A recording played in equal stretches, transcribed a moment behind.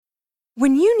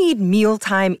When you need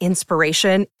mealtime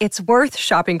inspiration, it's worth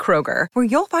shopping Kroger, where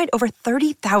you'll find over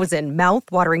 30,000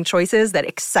 mouth-watering choices that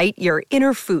excite your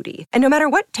inner foodie. And no matter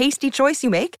what tasty choice you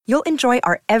make, you'll enjoy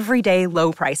our everyday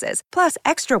low prices, plus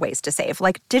extra ways to save,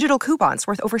 like digital coupons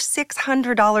worth over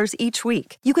 $600 each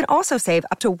week. You can also save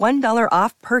up to $1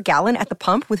 off per gallon at the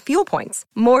pump with fuel points.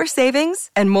 More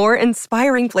savings and more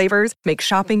inspiring flavors make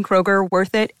shopping Kroger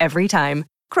worth it every time.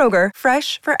 Kroger,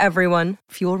 fresh for everyone.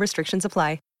 Fuel restrictions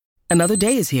apply. Another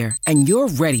day is here, and you're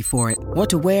ready for it. What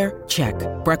to wear? Check.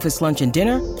 Breakfast, lunch, and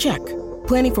dinner? Check.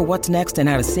 Planning for what's next and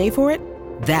how to save for it?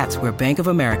 That's where Bank of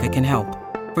America can help.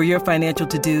 For your financial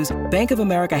to-dos, Bank of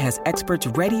America has experts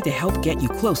ready to help get you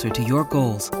closer to your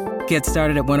goals. Get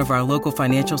started at one of our local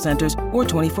financial centers or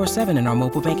 24/7 in our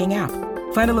mobile banking app.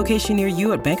 Find a location near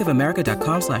you at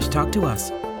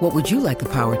bankofamerica.com/talktous. What would you like the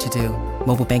power to do?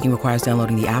 Mobile banking requires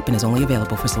downloading the app and is only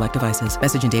available for select devices.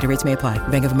 Message and data rates may apply.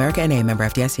 Bank of America NA, member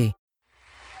FDIC.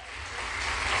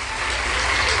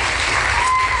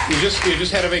 You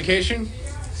just had a vacation?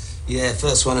 Yeah,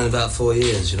 first one in about 4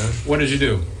 years, you know. What did you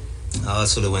do? I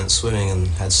sort of went swimming and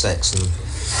had sex and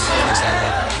things like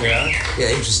that. Yeah? Yeah,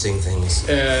 interesting things.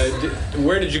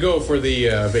 Where did you go for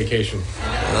the vacation?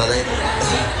 Well,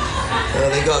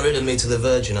 they got rid of me to the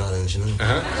Virgin Islands, you know.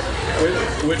 Uh-huh.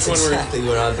 Which one exactly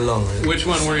where I belong, really. Which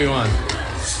one were you on?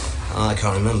 I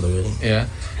can't remember, really. Yeah.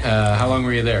 How long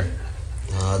were you there?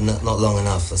 Not long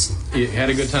enough. You had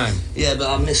a good time? Yeah, but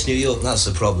I miss New York. That's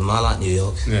the problem. I like New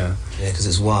York. Yeah. Yeah, because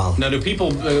it's wild. Now, do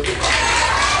people...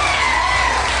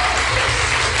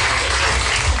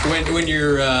 When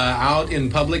you're out in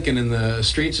public and in the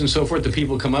streets and so forth, do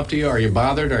people come up to you? Are you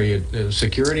bothered? Are you a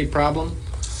security problem?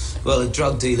 Well, the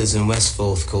drug dealers in West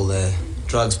Forth call their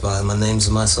drugs by my names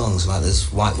and my songs. Like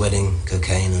there's White Wedding,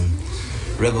 Cocaine, and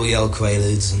Rebel Yell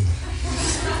Quaaludes, and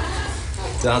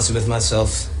Dancing with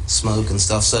Myself, Smoke and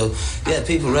stuff. So, yeah,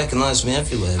 people recognize me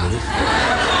everywhere, really.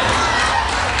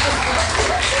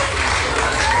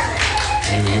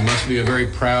 You must be a very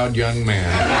proud young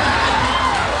man.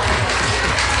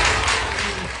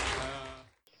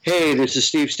 Hey, this is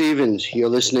Steve Stevens. You're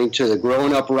listening to the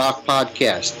Growing Up Rock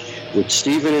podcast with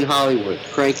Steven in Hollywood.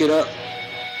 Crank it up.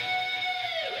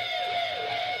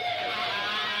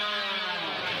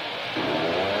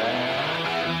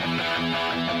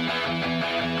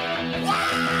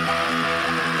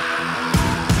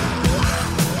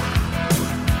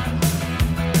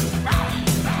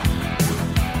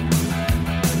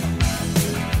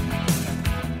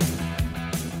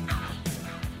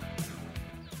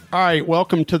 All right,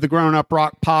 welcome to the Grown Up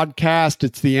Rock podcast.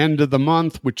 It's the end of the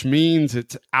month, which means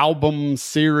it's album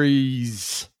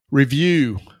series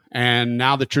review. And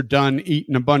now that you're done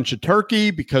eating a bunch of turkey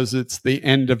because it's the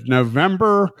end of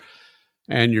November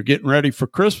and you're getting ready for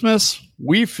Christmas,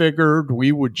 we figured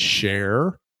we would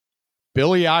share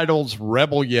Billy Idol's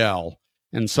Rebel Yell.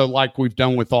 And so like we've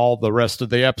done with all the rest of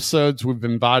the episodes, we've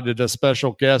invited a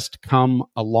special guest to come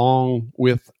along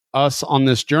with us on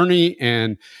this journey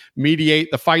and mediate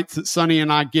the fights that Sonny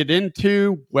and I get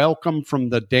into. Welcome from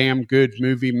the Damn Good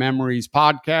Movie Memories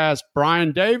podcast,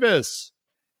 Brian Davis.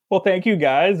 Well, thank you,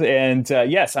 guys. And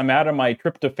yes, I'm out of my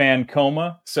tryptophan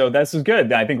coma, so this is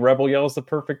good. I think Rebel Yell is the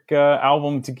perfect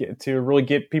album to really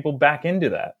get people back into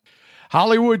that.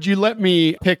 Hollywood, you let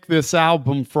me pick this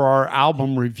album for our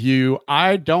album review.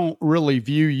 I don't really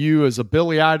view you as a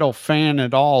Billy Idol fan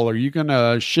at all. Are you going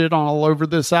to shit all over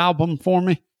this album for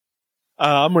me?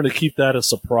 I'm going to keep that a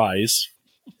surprise.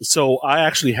 So I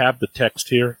actually have the text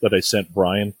here that I sent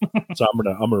Brian. So I'm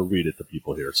going to read it to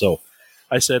people here. So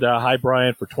I said, hi,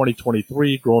 Brian. For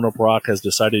 2023, Grown Up Rock has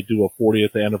decided to do a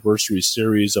 40th anniversary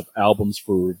series of albums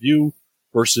for review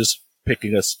versus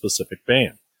picking a specific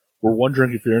band. We're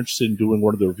wondering if you're interested in doing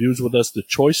one of the reviews with us. The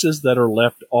choices that are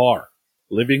left are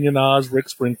Living in Oz, Rick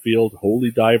Springfield, Holy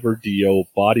Diver, Dio,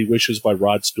 Body Wishes by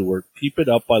Rod Stewart, Keep It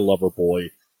Up by Loverboy,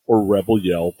 or Rebel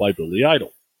Yell by Billy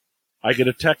Idol. I get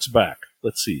a text back.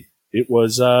 Let's see. It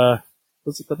was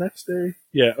it the next day?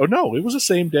 Yeah. Oh, no, it was the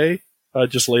same day,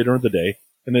 just later in the day.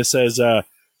 And it says,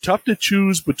 tough to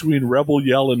choose between Rebel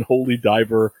Yell and Holy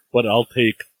Diver, but I'll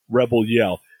take Rebel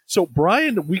Yell. So,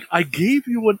 Brian, I gave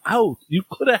you an out. You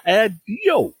could have had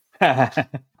Dio.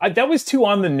 That was too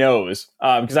on the nose,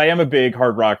 because I am a big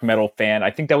hard rock metal fan.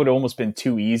 I think that would have almost been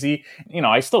too easy. You know,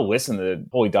 I still listen to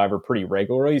Holy Diver pretty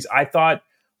regularly. I thought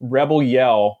Rebel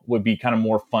Yell would be kind of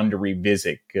more fun to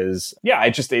revisit because, yeah,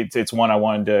 it's one I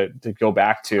wanted to go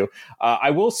back to.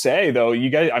 I will say, though, you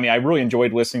guys, I mean, I really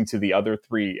enjoyed listening to the other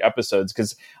three episodes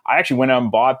because I actually went out and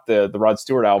bought the Rod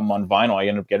Stewart album on vinyl. I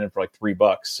ended up getting it for like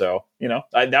 $3. So, you know,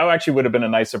 that actually would have been a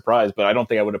nice surprise, but I don't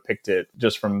think I would have picked it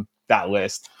just from that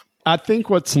list. I think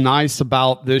what's nice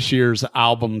about this year's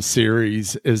album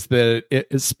series is that it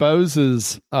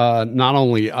exposes not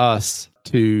only us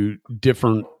to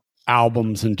different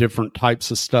albums and different types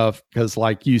of stuff, because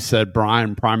like you said,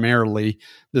 Brian, primarily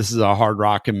this is a hard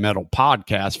rock and metal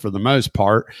podcast for the most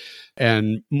part.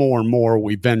 And more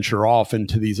we venture off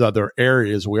into these other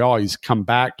areas. We always come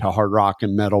back to hard rock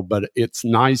and metal, but it's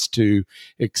nice to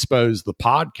expose the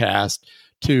podcast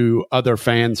to other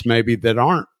fans maybe that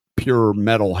aren't pure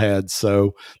metalheads.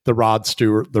 So the Rod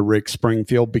Stewart, the Rick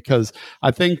Springfield, because I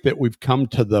think that we've come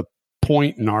to the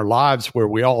point in our lives where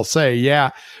we all say,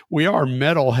 yeah, we are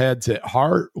metalheads at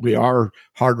heart. We are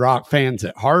hard rock fans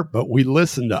at heart, but we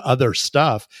listen to other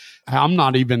stuff. I'm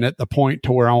not even at the point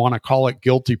to where I want to call it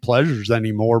guilty pleasures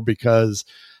anymore, because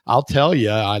I'll tell you,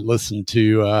 I listen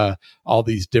to all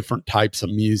these different types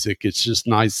of music. It's just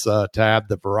nice to have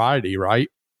the variety, right?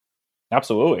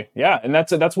 Absolutely. Yeah. And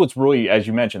that's what's really, as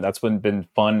you mentioned, that's been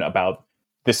fun about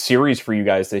this series for you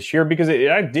guys this year, because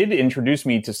it did introduce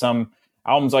me to some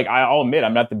albums. Like, I'll admit,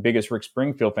 I'm not the biggest Rick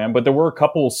Springfield fan, but there were a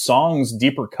couple songs,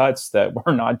 deeper cuts that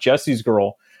were not Jesse's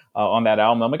Girl on that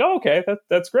album. I'm like, oh, okay,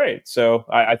 that's great. So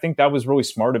I think that was really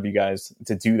smart of you guys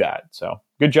to do that. So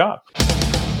good job.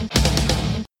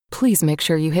 Please make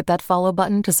sure you hit that follow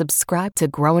button to subscribe to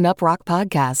Growing Up Rock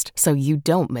Podcast so you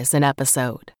don't miss an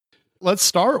episode. Let's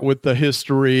start with the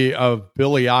history of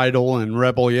Billy Idol and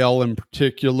Rebel Yell in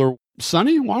particular.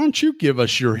 Sonny, why don't you give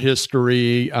us your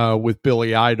history with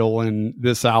Billy Idol and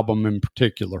this album in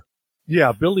particular?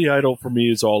 Yeah, Billy Idol for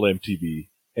me is all MTV.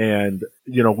 And,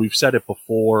 you know, we've said it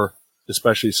before,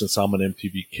 especially since I'm an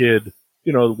MTV kid,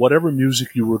 you know, whatever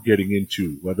music you were getting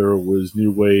into, whether it was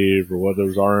new wave or whether it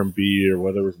was R&B or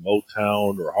whether it was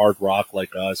Motown or hard rock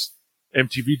like us,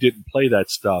 MTV didn't play that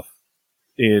stuff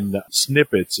in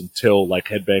snippets until like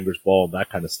Headbangers Ball and that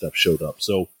kind of stuff showed up.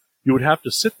 So you would have to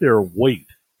sit there and wait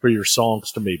for your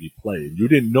songs to maybe play. And you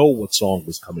didn't know what song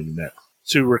was coming next.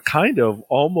 So you were kind of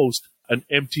almost an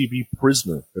MTV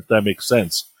prisoner, if that makes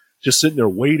sense. Just sitting there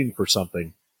waiting for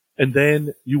something. And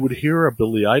then you would hear a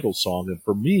Billy Idol song. And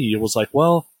for me, it was like,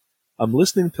 well, I'm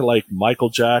listening to like Michael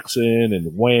Jackson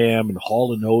and Wham and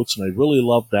Hall & Oates, and I really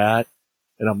love that.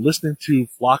 And I'm listening to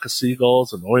Flock of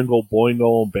Seagulls and Oingo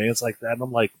Boingo and bands like that. And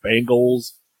I'm like,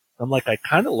 Bangles. I'm like, I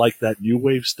kind of like that new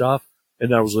wave stuff.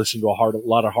 And then I was listening to a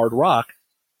lot of hard rock.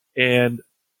 And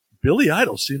Billy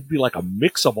Idol seemed to be like a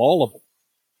mix of all of them.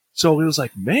 So it was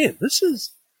like, man, this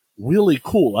is really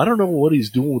cool. I don't know what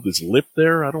he's doing with his lip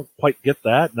there. I don't quite get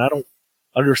that. And I don't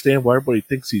understand why everybody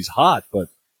thinks he's hot, but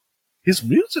his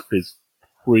music is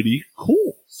pretty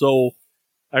cool. So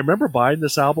I remember buying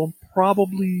this album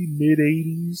probably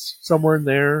mid-'80s, somewhere in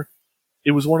there.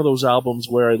 It was one of those albums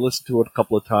where I listened to it a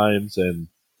couple of times and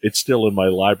it's still in my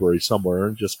library somewhere,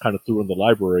 and just kind of threw it in the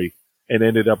library and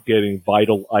ended up getting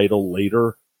Vital Idol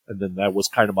later. And then that was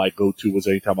kind of my go-to, was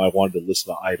anytime I wanted to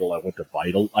listen to Idol, I went to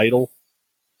Vital Idol.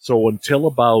 So until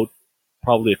about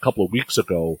probably a couple of weeks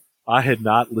ago, I had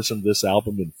not listened to this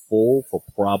album in full for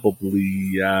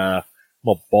probably, I'm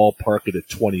a ballpark it at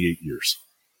 28 years.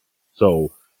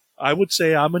 So I would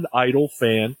say I'm an Idol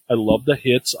fan. I love the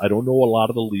hits. I don't know a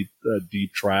lot of the lead,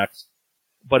 deep tracks.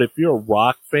 But if you're a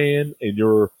rock fan and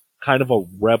you're kind of a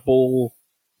rebel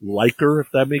liker, if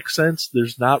that makes sense,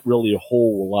 there's not really a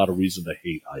whole lot of reason to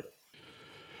hate Idol.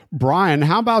 Brian,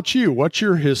 how about you? What's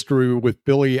your history with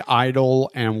Billy Idol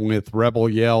and with Rebel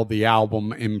Yell, the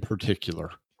album in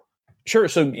particular? Sure.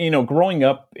 So, you know, growing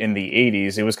up in the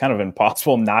 80s, it was kind of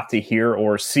impossible not to hear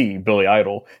or see Billy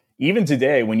Idol. Even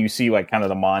today, when you see like kind of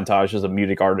the montages of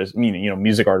music artists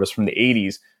from the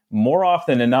 80s, more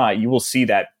often than not, you will see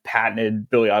that patented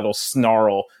Billy Idol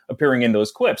snarl appearing in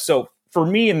those clips. So for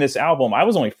me in this album, I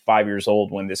was only 5 years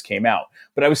old when this came out,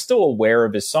 but I was still aware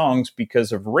of his songs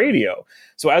because of radio.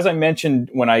 So as I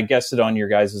mentioned, when I guested on your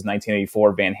guys'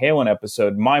 1984 Van Halen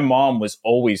episode, my mom was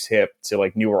always hip to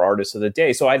like newer artists of the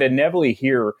day. So I'd inevitably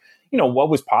hear, you know, what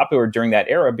was popular during that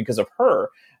era because of her.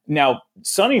 Now,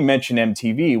 Sonny mentioned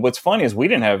MTV. What's funny is we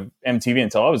didn't have MTV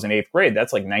until I was in 8th grade.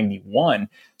 That's like 91.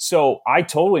 So I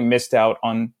totally missed out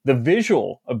on the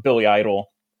visual of Billy Idol,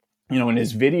 you know, in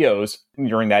his videos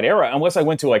during that era, unless I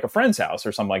went to like a friend's house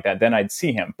or something like that, then I'd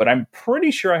see him. But I'm pretty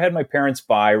sure I had my parents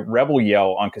buy Rebel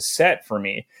Yell on cassette for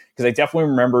me, because I definitely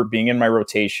remember being in my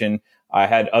rotation. I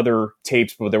had other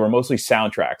tapes, but they were mostly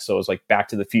soundtracks. So it was like Back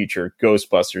to the Future,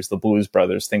 Ghostbusters, the Blues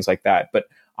Brothers, things like that. But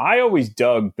I always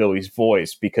dug Billy's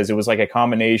voice because it was like a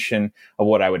combination of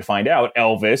what I would find out: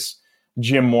 Elvis,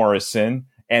 Jim Morrison,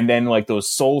 and then like those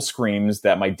soul screams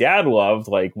that my dad loved,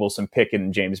 like Wilson Pickett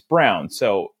and James Brown.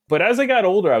 So But as I got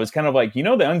older, I was kind of like, the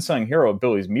unsung hero of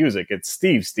Billy's music, it's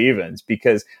Steve Stevens,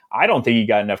 because I don't think he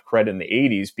got enough credit in the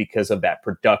 80s because of that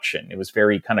production. It was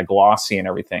very kind of glossy and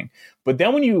everything. But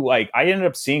then when I ended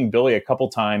up seeing Billy a couple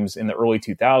times in the early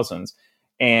 2000s,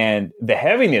 and the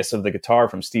heaviness of the guitar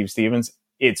from Steve Stevens,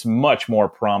 it's much more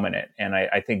prominent. And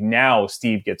I think now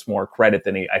Steve gets more credit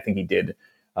than I think he did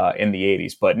in the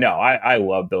 80s. But no, I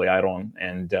love Billy Idol.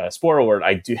 And spoiler alert,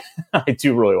 I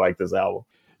do really like this album.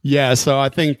 Yeah, so I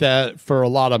think that for a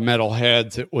lot of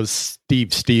metalheads, it was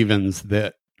Steve Stevens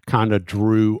that kind of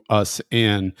drew us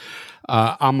in.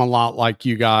 I'm a lot like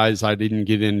you guys. I didn't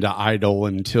get into Idol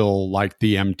until like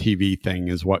the MTV thing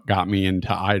is what got me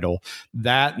into Idol.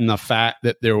 That and the fact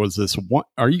that there was this one.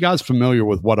 Are you guys familiar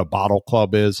with what a bottle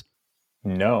club is?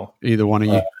 No. Either one of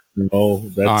you? No,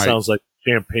 that sounds like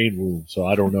champagne room, so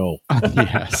I don't know.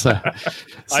 Yeah, so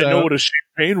I know what a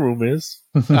champagne room is.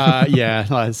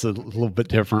 Yeah, it's a little bit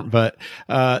different. But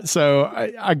so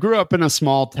I grew up in a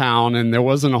small town, and there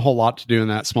wasn't a whole lot to do in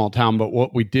that small town. But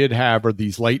what we did have are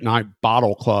these late night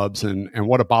bottle clubs. And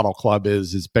what a bottle club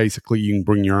is basically you can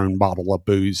bring your own bottle of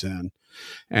booze in,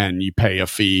 and you pay a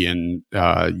fee, and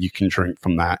you can drink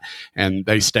from that. And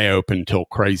they stay open till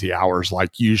crazy hours.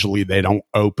 Like usually they don't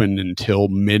open until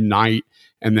midnight.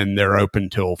 And then they're open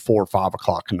till 4 or 5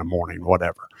 o'clock in the morning,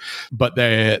 whatever. But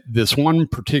this one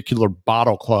particular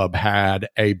bottle club had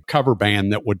a cover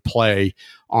band that would play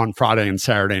on Friday and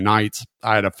Saturday nights.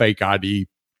 I had a fake ID.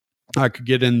 I could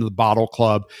get into the bottle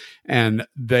club, and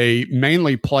they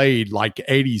mainly played like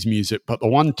 80s music. But the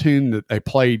one tune that they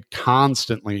played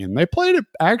constantly, and they played it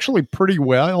actually pretty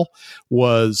well,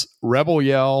 was Rebel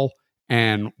Yell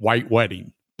and White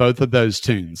Wedding, both of those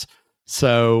tunes.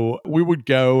 So we would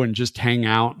go and just hang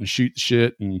out and shoot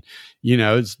shit. And,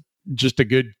 it's just a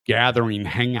good gathering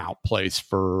hangout place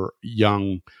for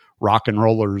young rock and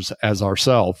rollers as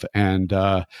ourselves. And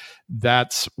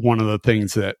that's one of the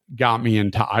things that got me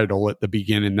into Idol at the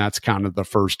beginning. That's kind of the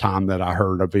first time that I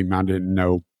heard of him. I didn't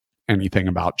know anything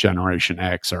about Generation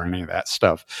X or any of that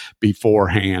stuff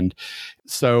beforehand.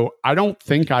 So I don't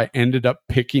think I ended up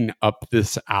picking up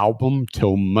this album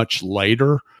till much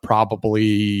later,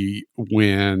 probably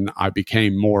when I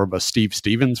became more of a Steve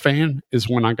Stevens fan is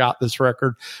when I got this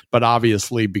record. But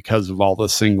obviously because of all the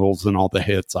singles and all the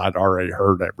hits, I'd already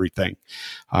heard everything.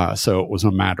 So it was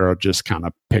a matter of just kind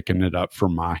of picking it up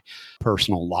from my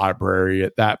personal library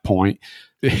at that point.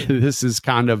 This is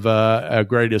kind of a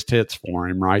greatest hits for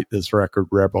him, right? This record,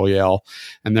 Rebel Yell.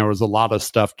 And there was a lot of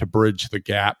stuff to bridge the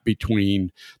gap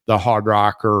between the hard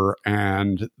rocker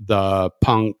and the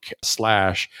punk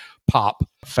 / pop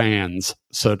fans,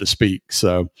 so to speak.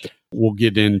 So we'll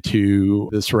get into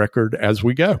this record as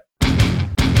we go.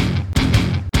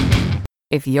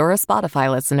 If you're a Spotify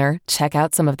listener, check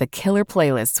out some of the killer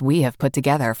playlists we have put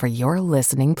together for your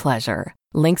listening pleasure.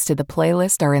 Links to the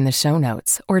playlist are in the show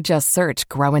notes, or just search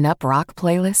Growing Up Rock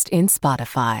Playlist in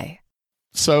Spotify.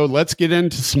 So let's get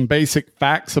into some basic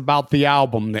facts about the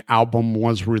album. The album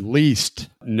was released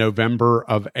November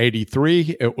of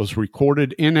 83. It was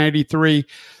recorded in 83.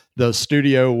 The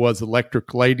studio was Electric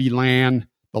Ladyland.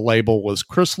 The label was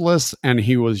Chrysalis, and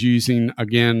he was using,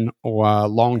 again,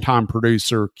 longtime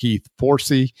producer Keith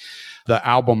Forsey. The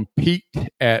album peaked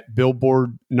at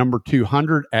Billboard number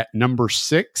 200 at number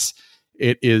 6.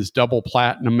 It is double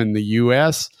platinum in the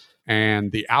U.S.,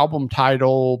 and the album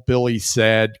title, Billy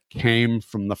said, came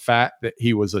from the fact that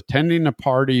he was attending a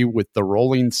party with the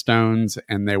Rolling Stones,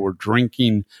 and they were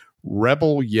drinking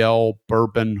Rebel Yell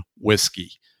bourbon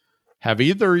whiskey. Have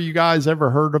either of you guys ever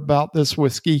heard about this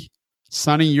whiskey?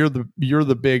 Sonny, you're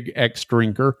the big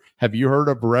ex-drinker. Have you heard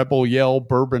of Rebel Yell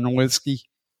bourbon whiskey?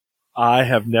 I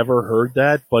have never heard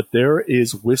that, but there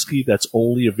is whiskey that's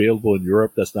only available in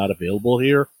Europe that's not available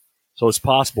here. So it's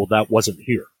possible that wasn't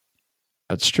here.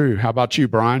 That's true. How about you,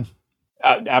 Brian?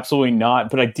 Absolutely not.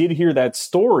 But I did hear that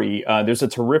story. There's a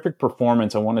terrific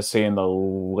performance, I want to say, in the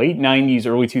late 90s,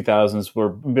 early 2000s, where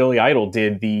Billy Idol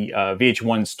did the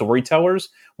VH1 Storytellers,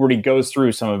 where he goes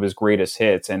through some of his greatest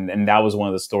hits. And that was one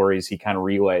of the stories he kind of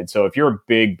relayed. So if you're a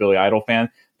big Billy Idol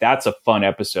fan, that's a fun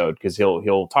episode because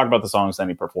he'll talk about the songs, then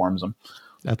he performs them.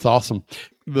 That's awesome.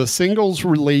 The singles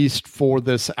released for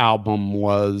this album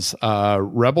was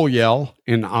Rebel Yell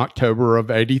in October of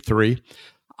 83,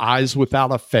 Eyes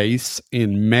Without a Face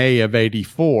in May of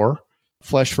 84,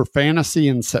 Flesh for Fantasy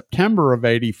in September of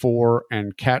 84,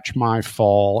 and Catch My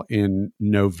Fall in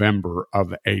November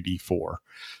of 84.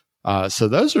 So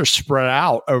those are spread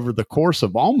out over the course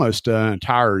of almost an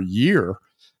entire year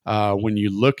when you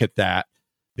look at that.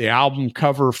 The album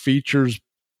cover features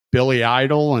Billy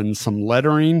Idol and some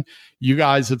lettering. You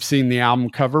guys have seen the album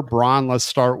cover. Brian, let's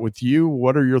start with you.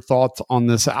 What are your thoughts on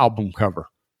this album cover?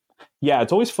 Yeah,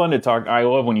 it's always fun to talk. I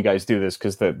love when you guys do this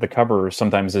because the cover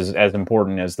sometimes is as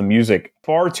important as the music.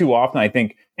 Far too often, I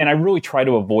think, and I really try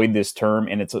to avoid this term,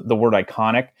 and it's the word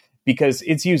iconic, because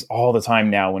it's used all the time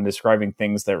now when describing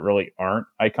things that really aren't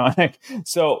iconic.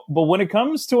 So, but when it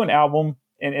comes to an album,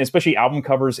 and especially album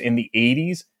covers in the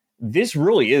 80s, this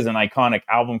really is an iconic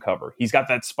album cover. He's got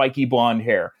that spiky blonde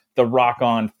hair, the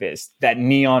rock-on fist, that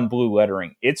neon blue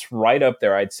lettering. It's right up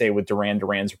there, I'd say, with Duran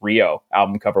Duran's Rio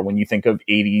album cover when you think of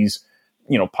 80s,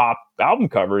 pop album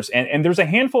covers. And there's a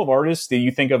handful of artists that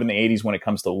you think of in the 80s when it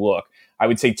comes to look. I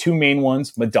would say two main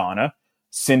ones, Madonna,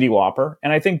 Cyndi Lauper,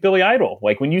 and I think Billy Idol.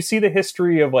 Like when you see the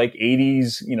history of like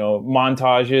 80s,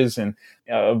 montages and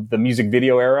the music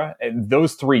video era, and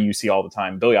those three you see all the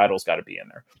time. Billy Idol's got to be in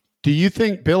there. Do you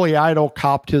think Billy Idol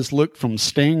copped his look from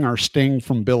Sting or Sting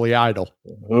from Billy Idol?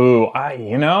 Ooh,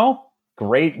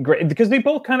 great, because they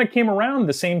both kind of came around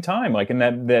the same time, like in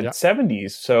that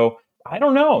 70s. So I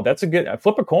don't know. That's a good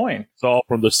flip a coin. It's all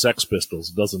from the Sex Pistols.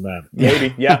 It doesn't matter.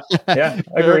 Maybe. Yeah.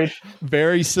 Agreed.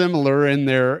 Very similar in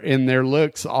their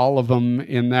looks, all of them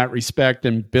in that respect.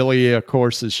 And Billy, of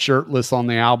course, is shirtless on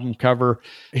the album cover.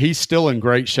 He's still in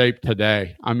great shape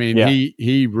today. I mean,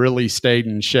 he really stayed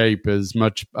in shape, as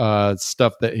much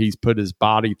stuff that he's put his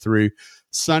body through.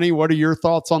 Sonny, what are your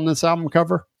thoughts on this album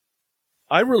cover?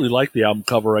 I really like the album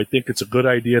cover. I think it's a good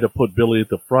idea to put Billy at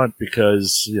the front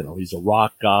because, he's a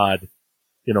rock god.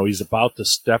 He's about to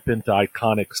step into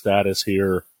iconic status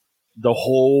here. The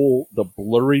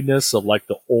blurriness of like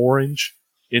the orange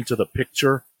into the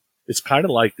picture, it's kind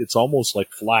of like, it's almost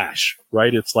like Flash,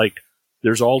 right? It's like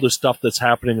there's all this stuff that's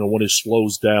happening, and when it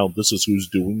slows down, this is who's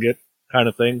doing it kind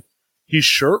of thing. He's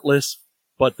shirtless,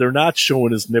 but they're not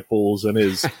showing his nipples and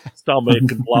his stomach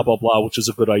and blah, blah, blah, which is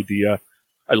a good idea.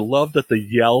 I love that the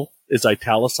yell is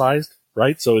italicized,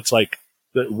 right? So it's like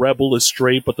the Rebel is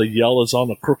straight, but the yell is on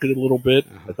the crooked a little bit.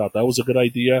 I thought that was a good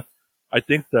idea. I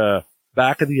think the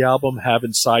back of the album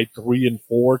having side 3 and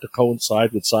 4 to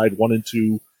coincide with side 1 and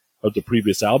 2 of the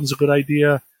previous album is a good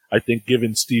idea. I think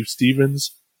giving Steve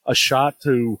Stevens a shot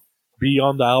to be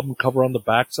on the album cover on the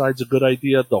backside is a good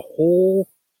idea. The whole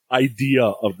idea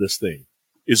of this thing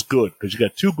is good because you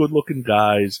got two good-looking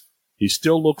guys. He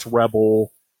still looks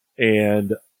Rebel.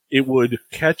 And it would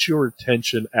catch your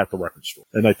attention at the record store.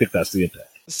 And I think that's the intent.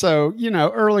 So,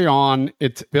 early on,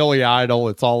 it's Billy Idol.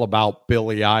 It's all about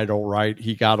Billy Idol, right?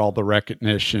 He got all the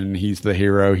recognition. He's the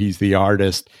hero. He's the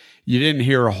artist. You didn't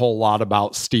hear a whole lot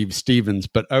about Steve Stevens,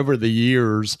 but over the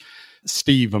years,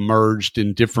 Steve emerged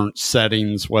in different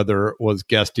settings, whether it was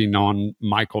guesting on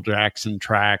Michael Jackson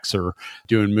tracks or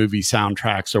doing movie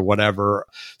soundtracks or whatever.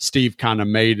 Steve kind of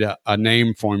made a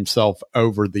name for himself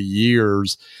over the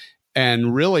years.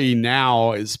 And really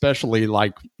now, especially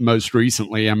like most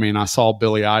recently, I mean, I saw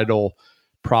Billy Idol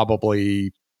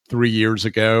probably 3 years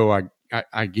ago.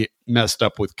 I get messed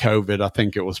up with COVID. I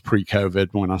think it was pre-COVID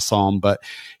when I saw him, but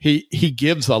he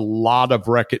gives a lot of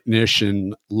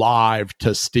recognition live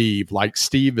to Steve. Like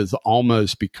Steve has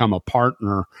almost become a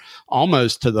partner,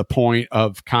 almost to the point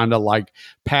of kind of like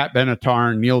Pat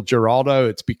Benatar and Neil Giraldo.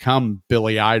 It's become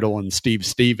Billy Idol and Steve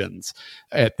Stevens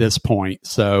at this point.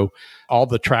 So all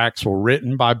the tracks were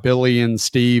written by Billy and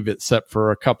Steve, except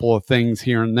for a couple of things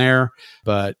here and there.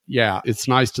 But yeah, it's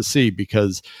nice to see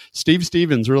because Steve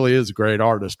Stevens really is a great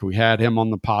artist. We had him on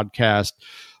the podcast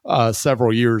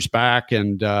several years back,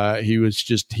 and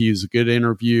he's a good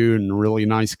interview and a really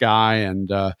nice guy.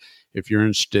 And if you're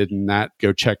interested in that,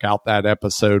 go check out that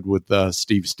episode with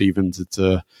Steve Stevens.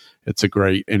 It's a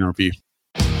great interview.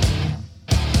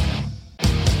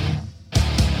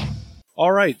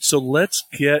 All right, so let's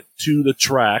get to the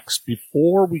tracks.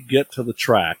 Before we get to the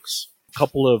tracks, a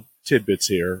couple of tidbits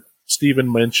here.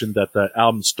 Steven mentioned that the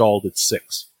album stalled at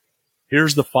 6.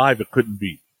 Here's the 5 it couldn't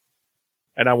beat.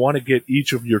 And I want to get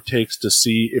each of your takes to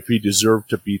see if he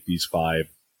deserved to beat these 5.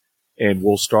 And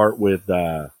we'll start with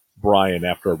Brian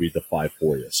after I read the 5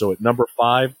 for you. So at number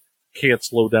 5, Can't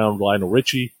Slow Down, Lionel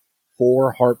Richie.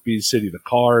 4, Heartbeat City, The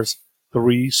Cars.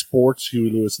 3, Sports,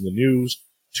 Huey Lewis and the News.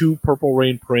 2, Purple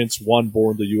Rain, Prince. 1,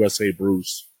 Born the USA,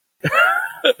 Bruce.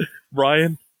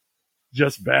 Brian,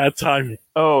 just bad timing.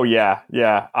 Oh, yeah.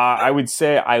 I would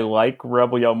say I like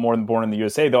Rebel Yell more than Born in the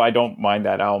USA, though I don't mind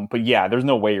that album. But yeah, there's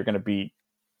no way you're going to beat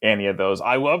any of those.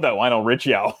 I love that Lionel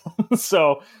Richie album.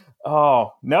 So,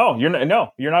 no, you're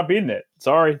not beating it.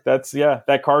 Sorry.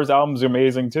 That Cars album is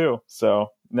amazing too. So,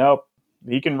 nope.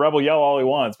 He can Rebel Yell all he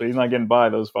wants, but he's not getting by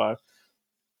those 5.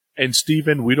 And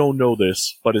Steven, we don't know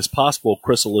this, but it's possible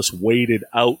Chrysalis waited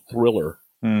out Thriller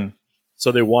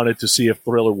So they wanted to see if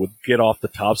Thriller would get off the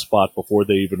top spot before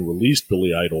they even released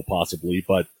Billy Idol, possibly.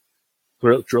 But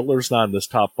Thriller's not in this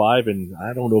top 5, and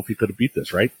I don't know if he could have beat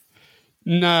this, right?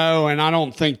 No, and I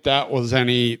don't think that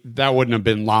wouldn't have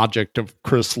been logic of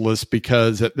Chrysalis,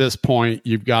 because at this point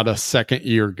you've got a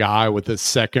second-year guy with his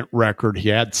second record. He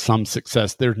had some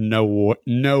success. There's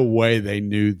no way they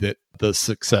knew that the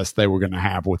success they were going to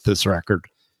have with this record.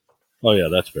 Oh yeah,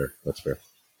 that's fair. That's fair.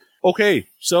 Okay,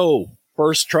 so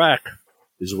first track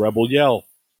is Rebel Yell.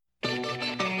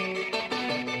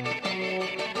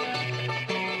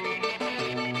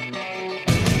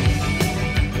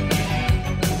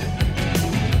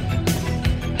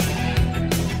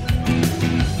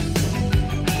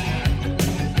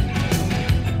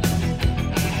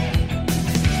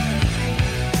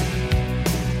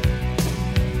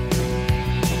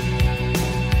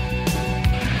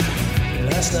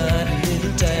 Last night a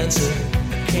little dancer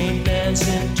came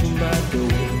dancing to my door.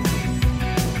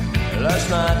 Last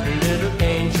night a little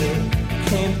angel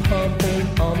came pumping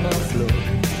on my floor.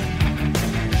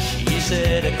 She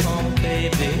said, come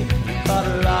baby, got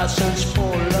a license for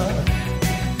love,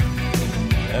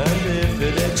 and if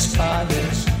it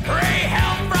expires, pray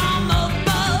help from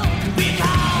above.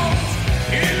 Because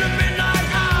in the midnight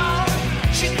hour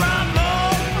she cried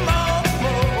more, more,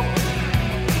 more.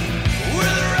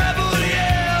 With a rebel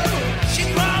yell, she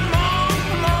cried more,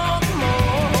 more, more.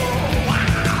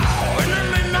 Wow! In the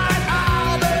midnight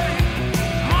hour, babe,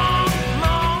 more,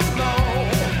 more, more.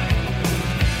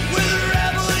 With a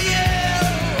rebel yell,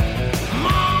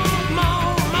 more,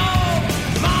 more, more,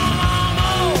 more,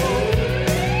 more.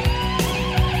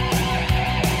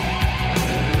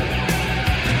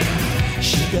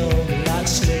 She don't like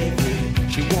slavery,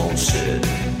 she won't sit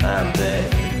and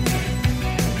beg.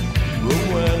 But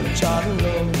when I'm tired and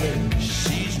lonely,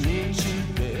 she sees me too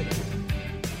big.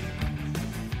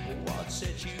 What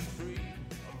set you free?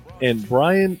 And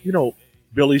Brian,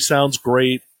 Billy sounds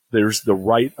great. There's the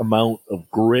right amount of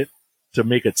grit to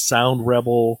make it sound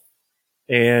Rebel.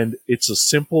 And it's a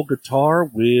simple guitar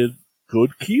with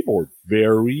good keyboard.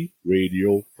 Very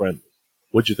radio friendly.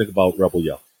 What'd you think about Rebel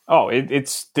Yell? Oh,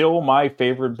 it's still my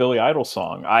favorite Billy Idol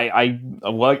song. I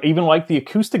even like the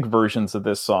acoustic versions of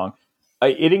this song.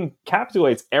 It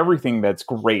encapsulates everything that's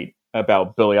great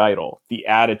about Billy Idol: the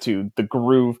attitude, the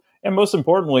groove, and most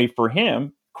importantly for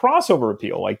him, crossover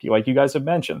appeal, like you guys have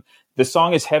mentioned. The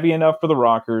song is heavy enough for the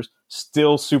rockers,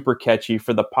 still super catchy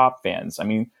for the pop fans. I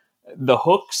mean, the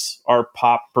hooks are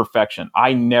pop perfection.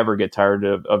 I never get tired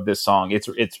of this song.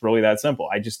 It's really that simple.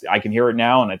 I can hear it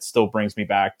now, and it still brings me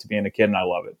back to being a kid, and I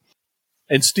love it.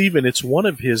 And Steven, it's one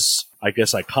of his, I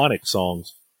guess, iconic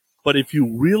songs. But if you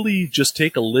really just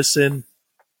take a listen,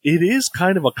 it is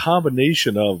kind of a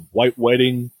combination of White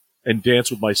Wedding and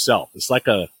Dance With Myself. It's like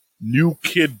a new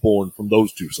kid born from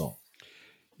those two songs.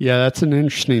 Yeah, that's an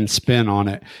interesting spin on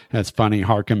it. That's funny,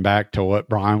 harking back to what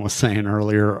Brian was saying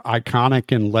earlier.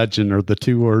 Iconic and legend are the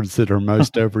two words that are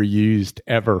most overused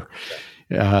ever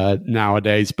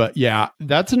nowadays. But yeah,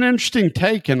 that's an interesting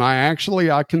take, and I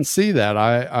can see that.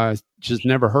 I just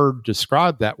never heard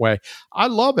described that way. I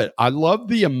love it. I love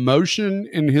the emotion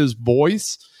in his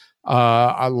voice.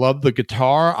 I love the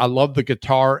guitar. I love the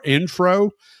guitar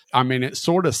intro. I mean, it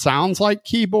sort of sounds like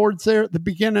keyboards there at the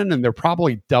beginning, and they're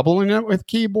probably doubling it with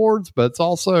keyboards, but it's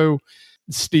also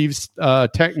Steve's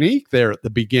technique there at the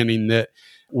beginning that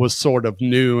was sort of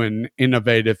new and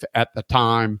innovative at the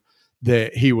time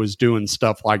that he was doing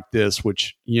stuff like this,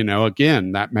 which,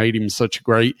 again, that made him such a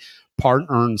great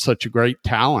partner and such a great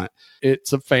talent.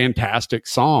 It's a fantastic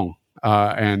song.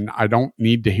 And I don't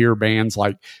need to hear bands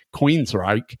like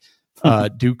Queensryche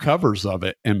do covers of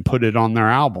it and put it on their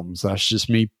albums. That's just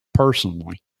me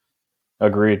personally.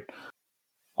 Agreed.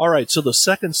 All right, so the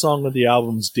second song of the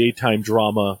album's Daytime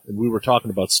Drama, and we were talking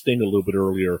about Sting a little bit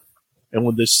earlier, and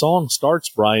when this song starts,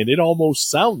 Brian, it almost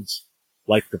sounds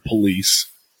like The Police.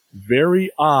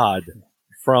 Very odd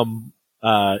from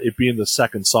it being the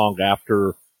second song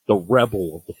after the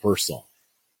Rebel of the first song.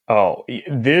 Oh,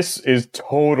 this is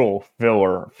total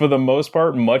filler. For the most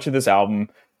part, much of this album,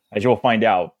 as you'll find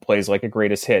out, plays like a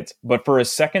greatest hits. But for a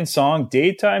second song,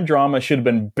 Daytime Drama should have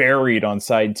been buried on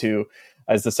side 2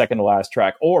 as the second to last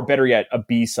track, or better yet, a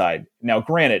B-side. Now,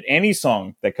 granted, any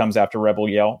song that comes after Rebel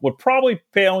Yell would probably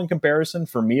pale in comparison,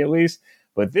 for me at least.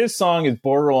 But this song is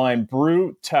borderline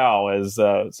brutal, as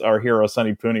our hero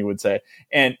Sonny Pooney would say.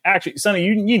 And actually, Sonny,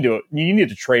 you need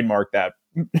to trademark that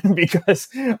because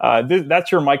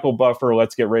that's your Michael Buffer.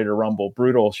 Let's get ready to rumble.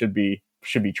 Brutal should be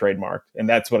trademarked, and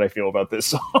that's what I feel about this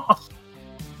song.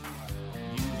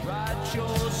 You write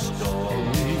your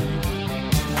story,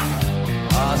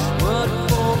 ask word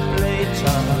for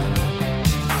playtime.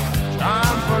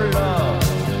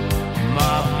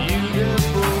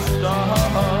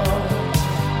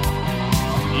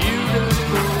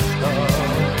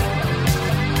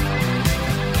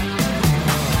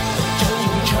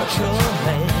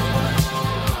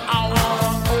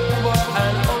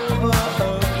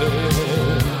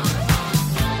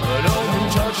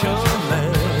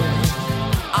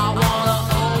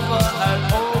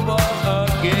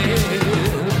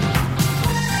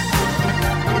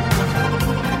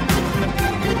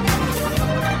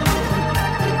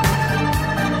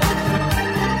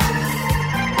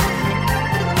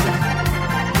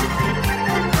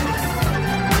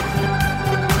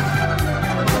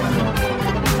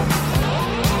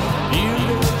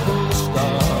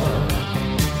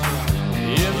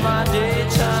 my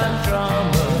daytime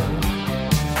drama.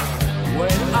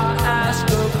 When I ask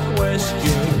a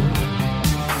question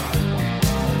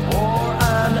or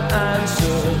an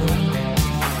answer,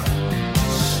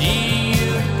 see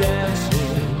you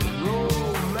dancing,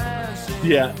 romancing.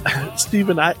 Yeah,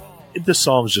 Stephen, this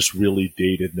song's just really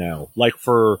dated now. Like,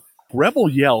 for Rebel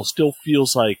Yell still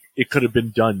feels like it could have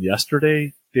been done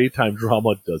yesterday. Daytime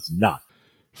Drama does not.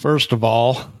 First of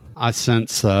all, I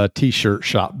sense a T-shirt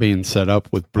shop being set up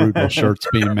with Brutal shirts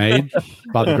being made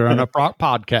by the Grown Up Rock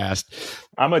podcast.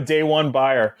 I'm a day one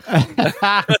buyer.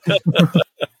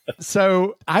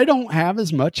 So I don't have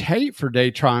as much hate for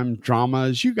Daytime Drama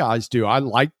as you guys do. I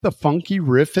like the funky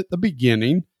riff at the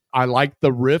beginning. I like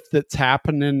the riff that's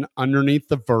happening underneath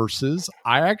the verses.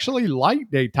 I actually like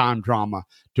Daytime Drama.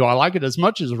 Do I like it as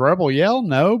much as Rebel Yell?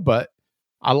 No, but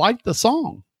I like the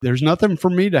song. There's nothing for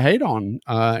me to hate on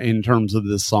in terms of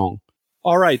this song.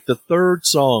 All right, the third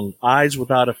song, Eyes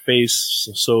Without a Face.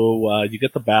 So you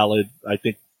get the ballad. I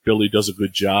think Billy does a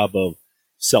good job of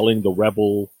selling the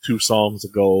Rebel 2 songs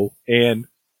ago and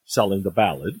selling the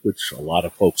ballad, which a lot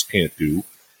of folks can't do.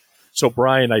 So,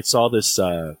 Brian, I saw this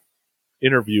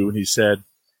interview, and he said,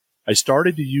 I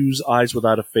started to use Eyes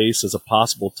Without a Face as a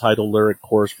possible title lyric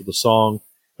chorus for the song.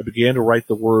 I began to write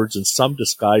the words in some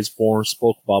disguised form,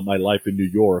 spoke about my life in New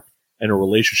York and a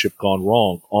relationship gone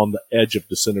wrong, on the edge of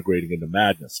disintegrating into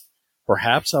madness.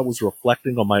 Perhaps I was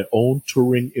reflecting on my own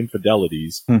touring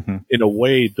infidelities. Mm-hmm. In a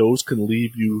way, those can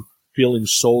leave you feeling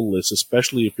soulless,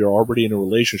 especially if you're already in a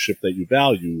relationship that you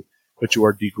value, but you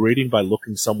are degrading by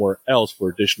looking somewhere else for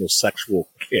additional sexual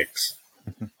kicks.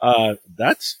 Mm-hmm.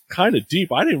 That's kind of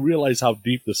deep. I didn't realize how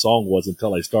deep the song was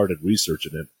until I started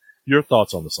researching it. Your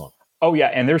thoughts on the song? Oh, yeah.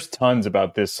 And there's tons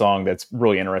about this song that's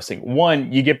really interesting.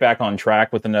 One, you get back on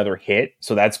track with another hit,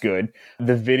 so that's good.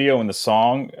 The video and the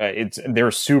song,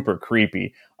 they're super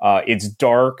creepy. It's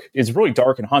dark. It's really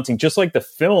dark and haunting, just like the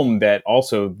film that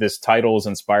also this title is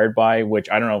inspired by, which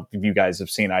I don't know if you guys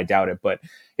have seen. I doubt it, but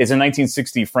it's a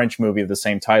 1960 French movie of the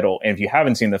same title. And if you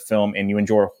haven't seen the film and you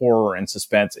enjoy horror and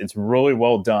suspense, it's really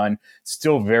well done.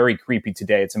 Still very creepy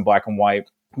today. It's in black and white.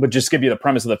 But just give you the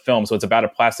premise of the film. So it's about a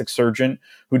plastic surgeon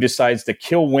who decides to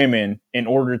kill women in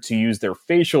order to use their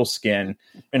facial skin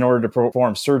in order to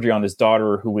perform surgery on his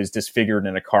daughter who was disfigured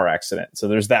in a car accident. So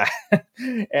there's that.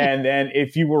 And then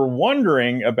if you were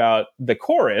wondering about the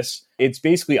chorus, it's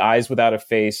basically Eyes Without a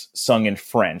Face sung in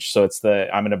French. So it's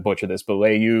I'm going to butcher this, but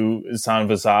Les yeux sans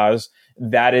visage.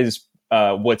 That is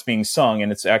what's being sung.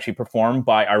 And it's actually performed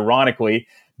by, ironically,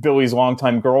 Billy's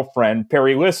longtime girlfriend,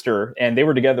 Perry Lister, and they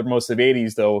were together most of the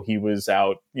 80s, though he was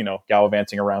out,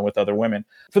 gallivanting around with other women.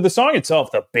 For the song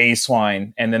itself, the bass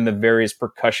line and then the various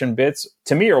percussion bits,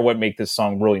 to me, are what make this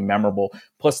song really memorable.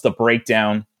 Plus the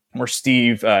breakdown where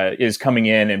Steve is coming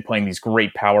in and playing these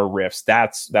great power riffs.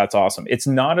 That's awesome. It's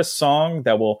not a song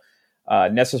that will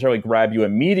necessarily grab you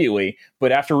immediately,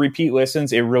 but after repeat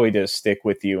listens, it really does stick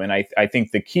with you. And I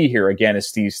think the key here, again,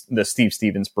 is the Steve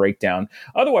Stevens breakdown.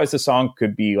 Otherwise, the song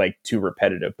could be too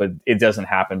repetitive, but it doesn't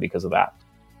happen because of that.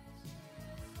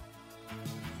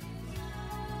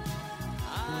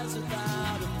 Eyes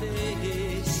without a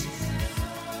face.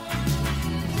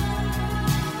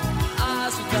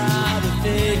 Eyes without a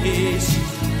face.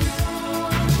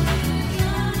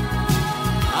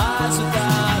 Eyes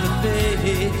without a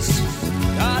face.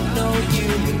 Got no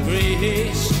human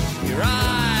grace. Your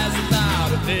eyes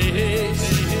without a face.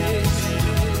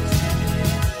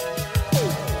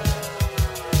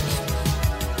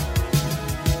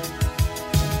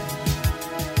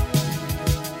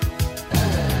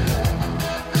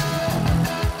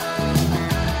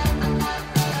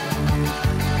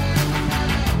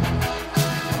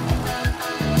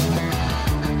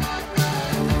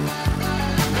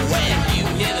 When you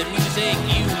hear the music,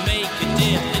 you make a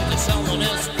dip into someone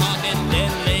else's pocket,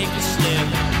 then make a slip.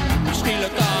 Steal a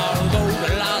car, go to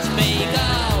Las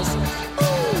Vegas.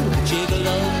 Ooh,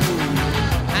 gigolo,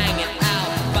 hanging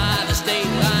out by the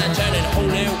state line, turning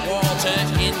holy water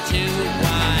into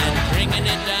wine, bringing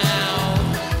it down.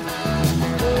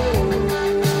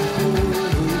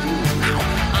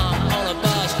 I'm on a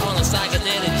bus, on a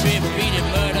psychedelic trip, reading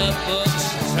murder books,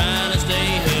 trying to stay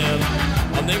hip.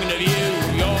 I'm thinking of you,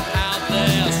 you're out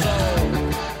there, so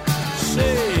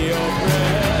say your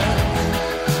prayers,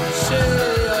 say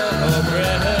your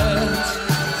prayers,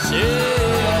 say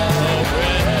your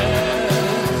prayers.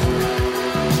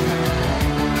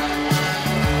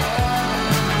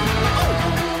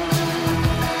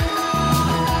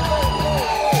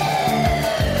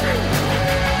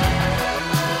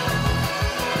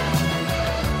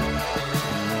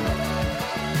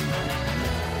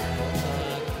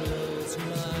 I close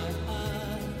my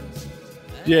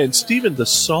eyes Yeah, and Stephen, the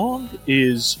song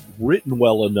is written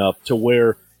well enough to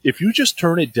where if you just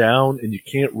turn it down and you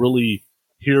can't really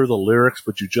hear the lyrics,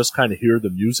 but you just kind of hear the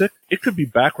music, it could be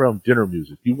background dinner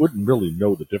music. You wouldn't really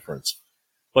know the difference.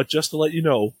 But just to let you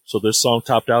know, so this song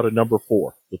topped out at number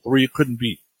 4. The 3 it couldn't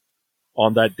beat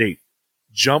on that date.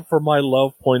 Jump for My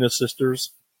Love, Pointer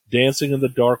Sisters, Dancing in the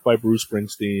Dark by Bruce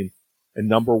Springsteen, and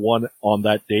number 1 on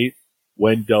that date,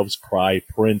 When Doves Cry,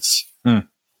 Prince.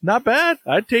 Not bad.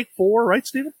 I'd take 4, right,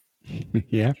 Stephen?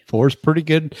 Yeah, 4's pretty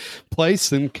good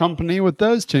place in company with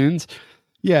those tunes.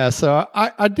 Yeah, so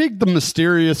I dig the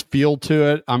mysterious feel to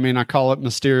it. I mean, I call it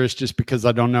mysterious just because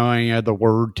I don't know any other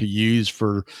word to use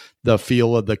for the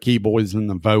feel of the keyboards and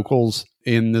the vocals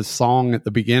in this song at the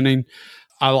beginning.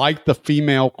 I like the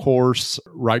female chorus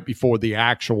right before the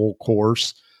actual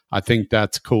chorus. I think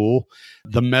that's cool.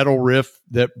 The metal riff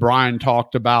that Brian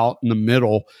talked about in the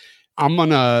middle, I'm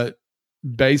going to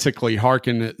basically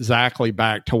harken exactly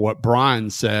back to what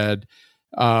Brian said,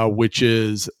 which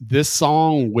is this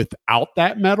song without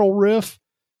that metal riff,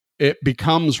 it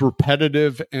becomes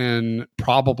repetitive and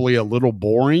probably a little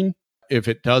boring if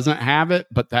it doesn't have it.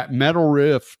 But that metal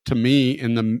riff to me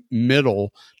in the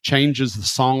middle changes the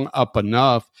song up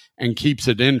enough and keeps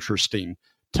it interesting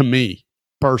to me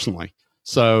personally.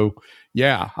 So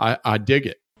yeah, I dig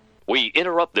it. We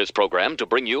interrupt this program to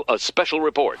bring you a special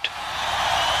report.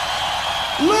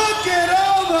 Look at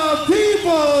all the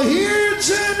people here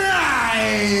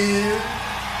tonight!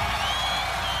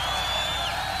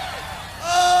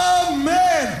 Oh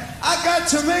man, I got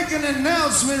to make an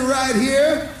announcement right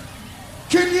here.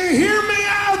 Can you hear me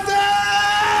out there?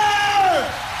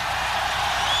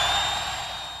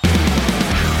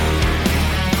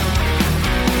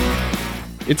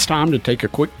 It's time to take a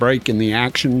quick break in the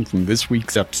action from this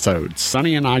week's episode.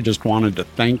 Sonny and I just wanted to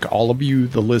thank all of you,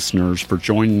 the listeners, for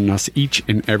joining us each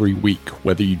and every week.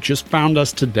 Whether you just found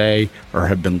us today or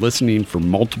have been listening for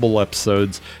multiple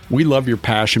episodes, we love your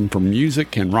passion for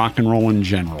music and rock and roll in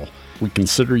general. We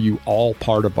consider you all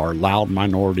part of our Loud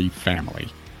Minority family.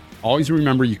 Always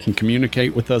remember you can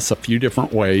communicate with us a few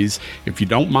different ways. If you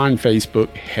don't mind Facebook,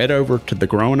 head over to the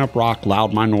Growing Up Rock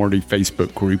Loud Minority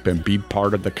Facebook group and be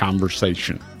part of the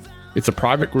conversation. It's a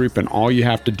private group and all you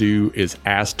have to do is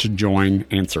ask to join,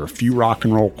 answer a few rock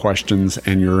and roll questions,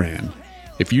 and you're in.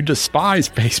 If you despise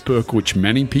Facebook, which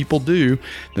many people do,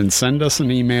 then send us an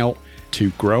email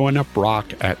to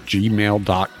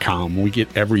growinguprock@gmail.com. We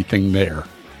get everything there.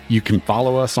 You can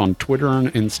follow us on Twitter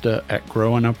and Insta at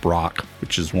Growing Up Rock,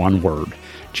 which is one word,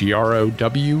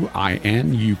 GROWINUPROCK.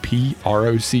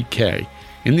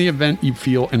 In the event you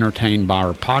feel entertained by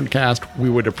our podcast, we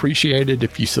would appreciate it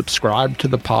if you subscribe to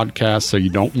the podcast so you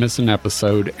don't miss an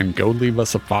episode, and go leave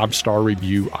us a 5-star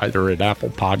review either at Apple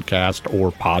Podcast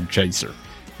or Podchaser.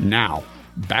 Now,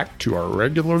 back to our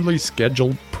regularly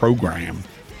scheduled program.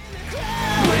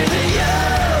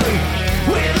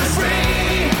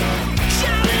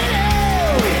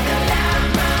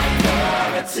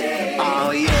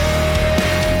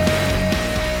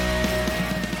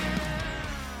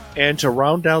 And to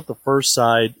round out the first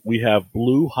side, we have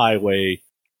Blue Highway.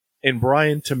 And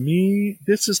Brian, to me,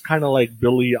 this is kind of like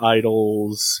Billy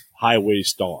Idol's Highway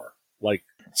Star. Like,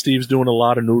 Steve's doing a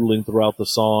lot of noodling throughout the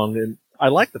song, and I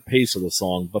like the pace of the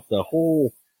song, but the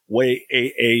whole way,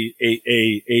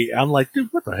 I'm like, dude,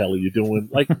 what the hell are you doing?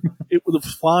 Like, it would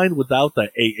have fine without the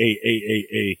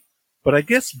A. But I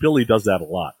guess Billy does that a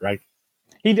lot, right?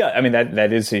 He does. I mean,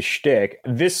 that is his shtick.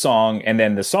 This song and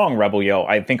then the song Rebel Yell,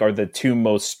 I think, are the two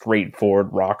most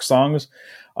straightforward rock songs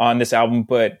on this album.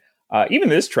 But even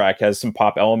this track has some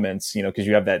pop elements, you know, because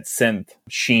you have that synth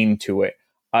sheen to it.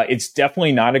 It's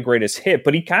definitely not a greatest hit,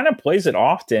 but he kind of plays it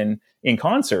often in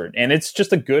concert. And it's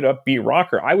just a good upbeat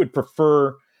rocker. I would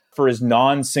prefer for his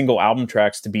non-single album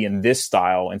tracks to be in this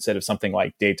style instead of something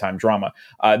like Daytime Drama.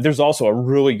 There's also a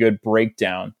really good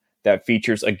breakdown that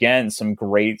features, again, some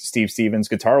great Steve Stevens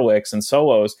guitar licks and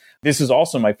solos. This is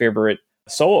also my favorite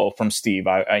solo from Steve.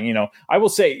 I will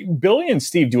say Billy and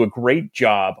Steve do a great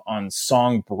job on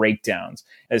song breakdowns.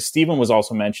 As Steven was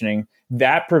also mentioning,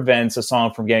 that prevents a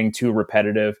song from getting too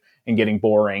repetitive and getting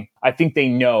boring. I think they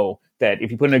know that if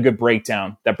you put in a good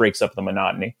breakdown, that breaks up the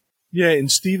monotony. Yeah,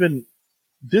 and Steven,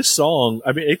 this song,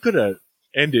 I mean, it could have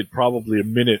ended probably a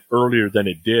minute earlier than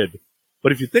it did.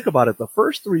 But if you think about it, the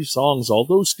first 3 songs,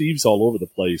 although Steve's all over the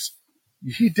place,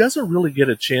 he doesn't really get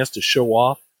a chance to show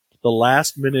off. The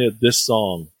last minute of this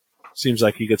song seems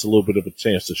like he gets a little bit of a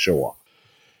chance to show off.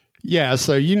 Yeah,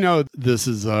 so this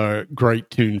is a great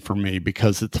tune for me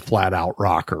because it's a flat out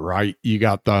rocker, right? You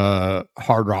got the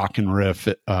hard rockin' riff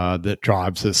that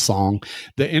drives this song.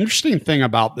 The interesting thing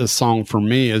about this song for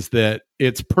me is that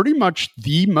it's pretty much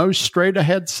the most straight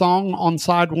ahead song on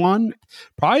side one,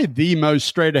 probably the most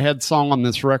straight ahead song on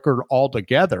this record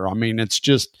altogether. I mean, it's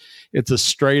a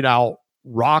straight out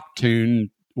rock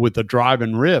tune with a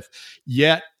driving riff,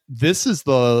 yet this is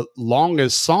the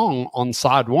longest song on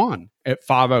side one at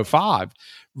 5:05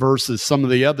 versus some of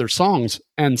the other songs.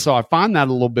 And so I find that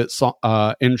a little bit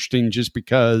interesting, just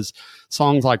because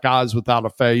songs like Eyes Without a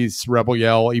Face, Rebel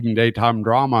Yell, even Daytime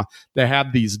Drama, they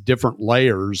have these different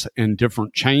layers and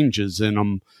different changes in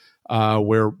them,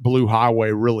 where Blue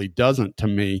Highway really doesn't to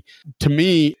me. To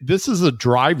me, this is a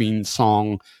driving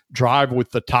song, drive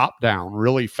with the top down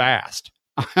really fast.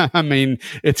 I mean,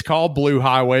 it's called Blue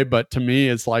Highway, but to me,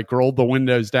 it's like roll the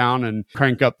windows down and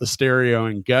crank up the stereo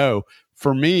and go.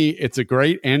 For me, it's a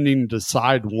great ending to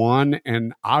side one,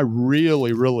 and I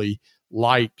really, really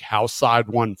like how side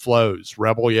one flows.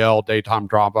 Rebel Yell, Daytime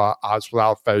Drama, Eyes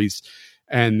Without a Face,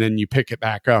 and then you pick it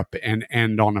back up and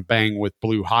end on a bang with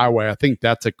Blue Highway. I think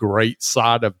that's a great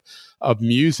side of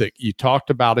music. You talked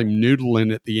about him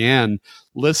noodling at the end.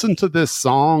 Listen to this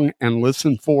song and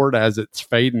listen for it as it's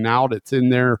fading out. It's in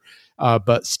there.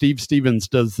 But Steve Stevens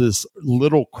does this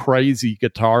little crazy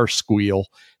guitar squeal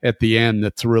at the end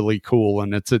that's really cool.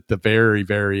 And it's at the very,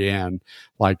 very end,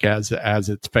 like as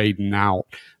it's fading out.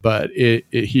 But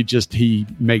he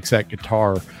makes that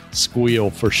guitar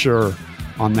squeal for sure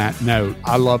on that note.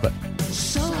 I love it.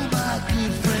 So my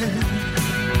good friend,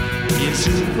 your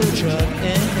super truck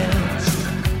and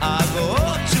I go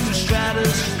up to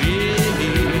stratosphere.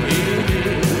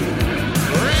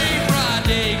 Rain,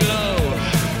 Friday glow,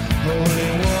 holy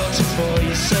water for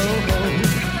your soul.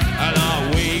 And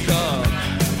I wake up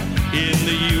in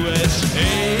the USA.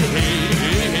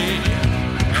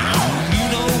 You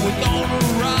know we're gonna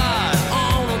ride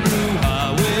on a blue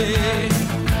highway.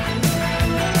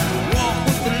 Walk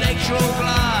with the electro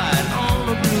glide on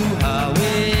a blue highway.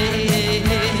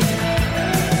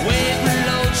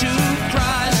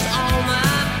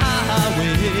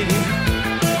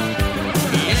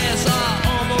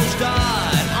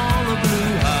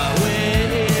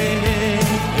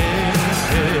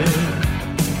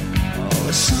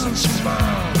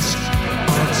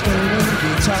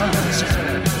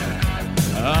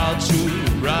 Out to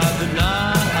ride the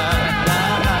night.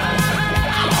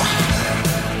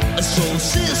 So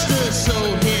sister, so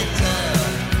hit time.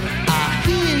 I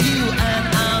hear you and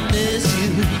I miss you.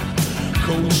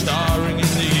 Co-starring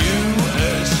in the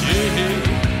USA.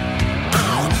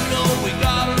 You know we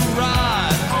gotta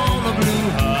ride on the blue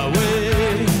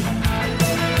highway.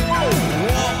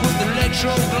 Walk with the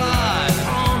electro glide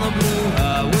on the blue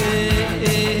highway.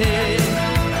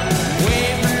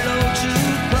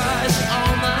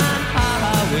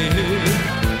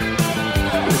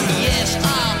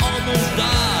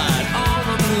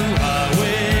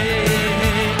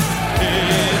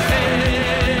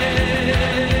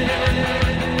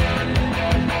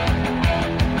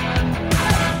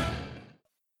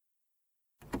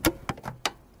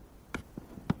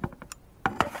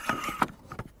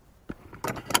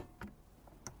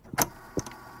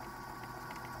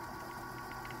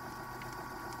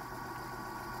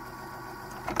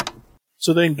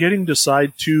 So then getting to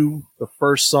side two, the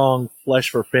first song,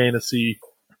 Flesh for Fantasy,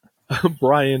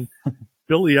 Brian,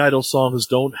 Billy Idol songs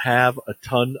don't have a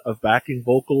ton of backing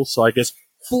vocals, so I guess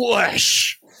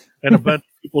Flesh! And a bunch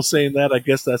of people saying that, I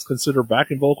guess that's considered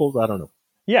backing vocals? I don't know.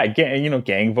 Yeah,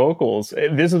 gang vocals.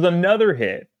 This is another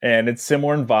hit, and it's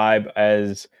similar in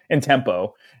vibe in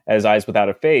tempo as Eyes Without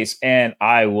a Face. And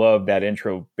I love that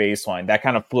intro bass line. That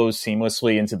kind of flows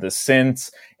seamlessly into the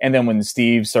synths. And then when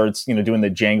Steve starts, doing the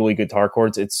jangly guitar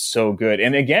chords, it's so good.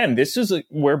 And again, this is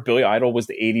where Billy Idol was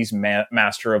the 80s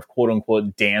master of quote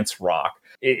unquote dance rock.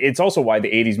 It's also why the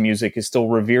 80s music is still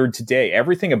revered today.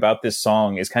 Everything about this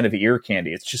song is kind of ear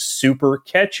candy. It's just super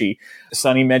catchy.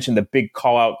 Sonny mentioned the big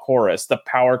call out chorus, the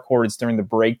power chords during the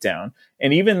breakdown,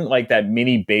 and even like that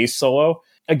mini bass solo.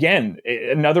 Again,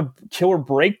 another killer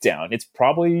breakdown. It's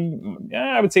probably,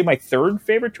 I would say, my third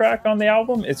favorite track on the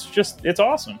album. It's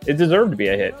awesome. It deserved to be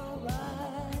a hit.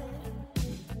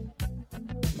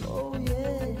 Oh,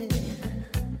 yeah.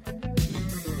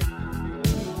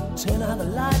 Turn out the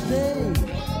light, babe.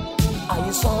 Are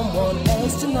you someone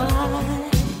else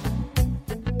tonight?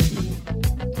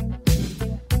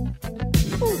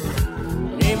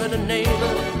 Ooh. Neighbor to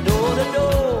neighbor, door to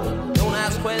door. Don't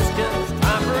ask questions,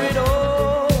 time for it all.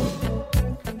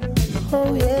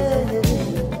 Oh yeah.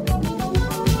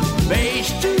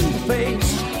 Face to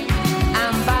face,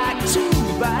 I'm back to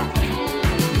back.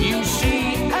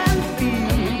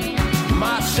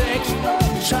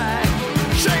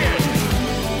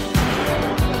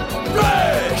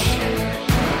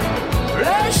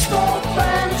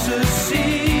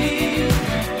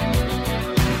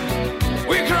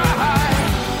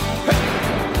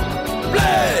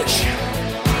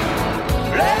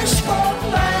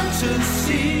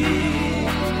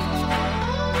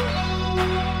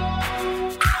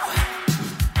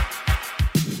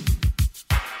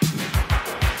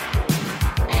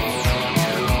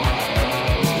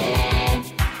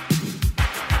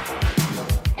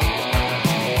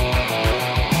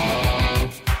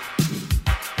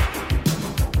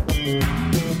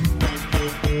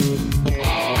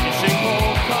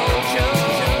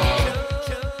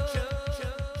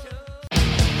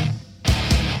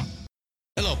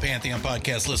 Pantheon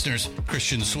podcast listeners,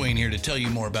 Christian Swain here to tell you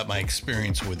more about my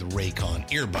experience with Raycon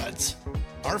earbuds.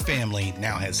 Our family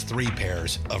now has 3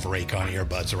 pairs of Raycon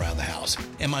earbuds around the house,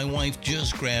 and my wife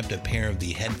just grabbed a pair of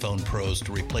the Headphone Pros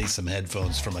to replace some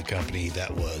headphones from a company that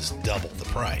was double the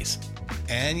price.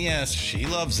 And yes, she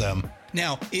loves them.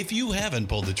 Now, if you haven't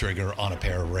pulled the trigger on a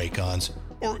pair of Raycons,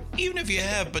 or even if you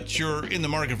have, but you're in the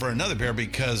market for another pair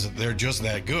because they're just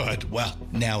that good, well,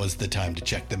 now is the time to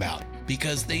check them out,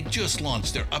 because they just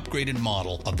launched their upgraded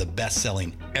model of the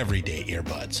best-selling everyday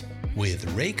earbuds. With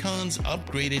Raycon's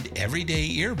upgraded everyday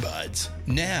earbuds,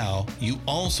 now you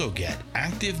also get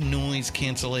active noise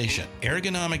cancellation,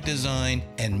 ergonomic design,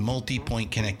 and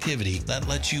multi-point connectivity that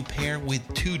lets you pair with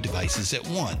 2 devices at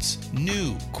once.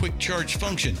 New quick charge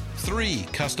function, 3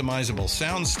 customizable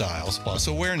sound styles, plus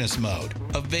awareness mode.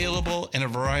 Available in a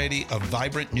variety of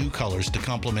vibrant new colors to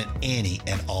complement any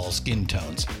and all skin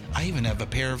tones. I even have a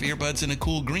pair of earbuds in a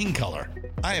cool green color.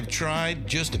 I have tried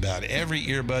just about every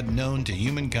earbud known to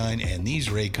humankind, and these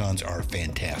Raycons are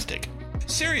fantastic.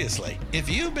 Seriously, if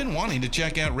you've been wanting to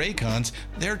check out Raycons,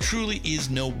 there truly is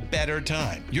no better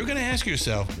time. You're going to ask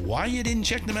yourself why you didn't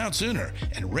check them out sooner,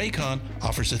 and Raycon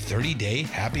offers a 30-day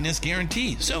happiness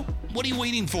guarantee. So what are you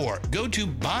waiting for? Go to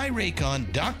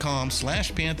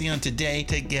buyraycon.com/Pantheon today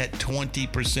to get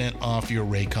 20% off your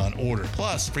Raycon order,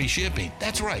 plus free shipping.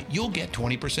 That's right, you'll get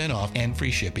 20% off and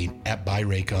free shipping at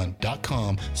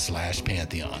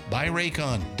buyraycon.com/Pantheon.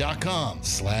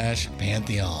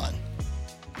 buyraycon.com/Pantheon.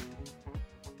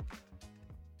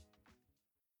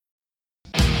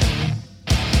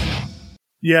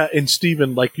 Yeah, and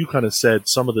Steven, like you kind of said,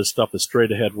 some of this stuff is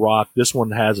straight ahead rock. This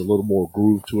one has a little more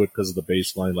groove to it because of the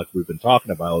bass line like we've been talking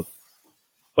about.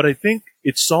 But I think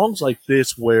it's songs like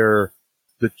this where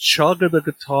the chug of the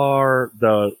guitar,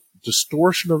 the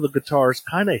distortion of the guitar is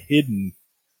kind of hidden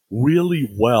really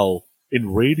well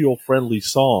in radio-friendly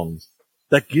songs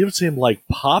that gives him like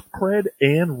pop cred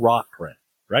and rock cred,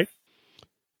 right?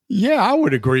 Yeah, I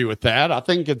would agree with that. I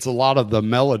think it's a lot of the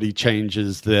melody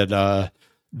changes that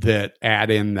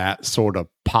add in that sort of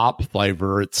pop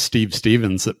flavor. It's Steve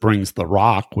Stevens that brings the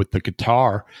rock with the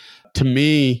guitar. To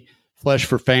me, Flesh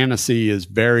for Fantasy is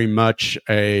very much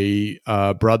a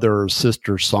brother or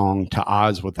sister song to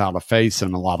Eyes Without a Face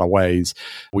in a lot of ways.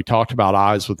 We talked about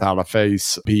Eyes Without a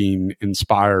Face being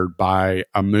inspired by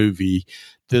a movie.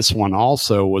 This one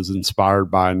also was inspired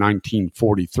by a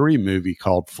 1943 movie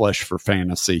called Flesh for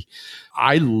Fantasy.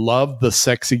 I love the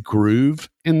sexy groove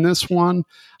in this one.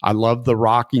 I love the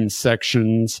rocking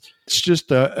sections. It's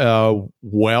just a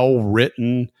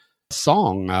well-written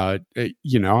song. I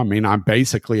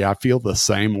feel the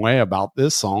same way about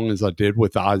this song as I did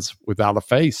with Eyes Without a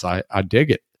Face. I dig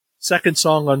it. Second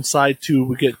song on side 2,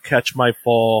 we get Catch My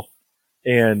Fall.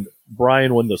 And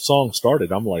Brian, when the song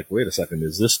started, I'm like, wait a second,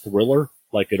 is this Thriller?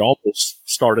 Like, it almost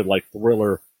started like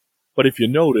Thriller. But if you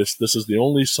notice, this is the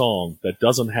only song that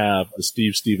doesn't have a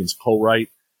Steve Stevens co-write.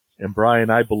 And Brian,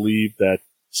 I believe that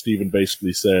Steve Stevens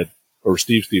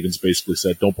basically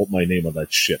said, don't put my name on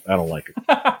that shit. I don't like it.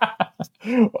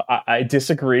 I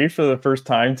disagree for the first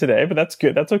time today, but that's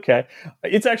good. That's okay.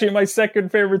 It's actually my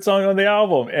second favorite song on the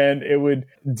album, and it would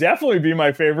definitely be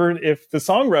my favorite if the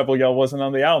song Rebel Yell wasn't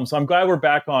on the album. So I'm glad we're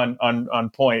back on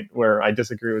point where I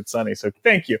disagree with Sonny. So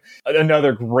thank you.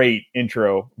 Another great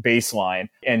intro bass line.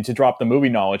 And to drop the movie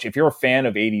knowledge, if you're a fan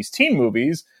of 80s teen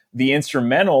movies, the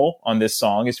instrumental on this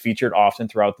song is featured often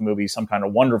throughout the movie, Some Kind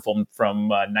of Wonderful from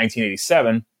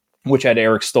 1987, which had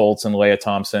Eric Stoltz and Leah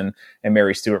Thompson and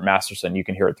Mary Stuart Masterson. You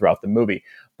can hear it throughout the movie.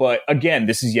 But again,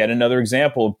 this is yet another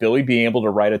example of Billy being able to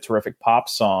write a terrific pop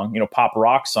song, pop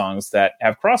rock songs that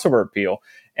have crossover appeal.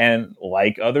 And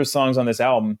like other songs on this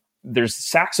album, there's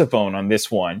saxophone on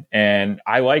this one. And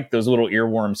I like those little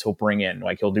earworms he'll bring in.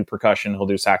 Like he'll do percussion, he'll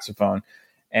do saxophone.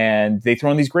 And they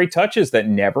throw in these great touches that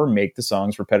never make the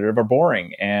songs repetitive or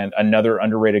boring. And another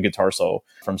underrated guitar solo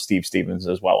from Steve Stevens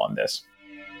as well on this.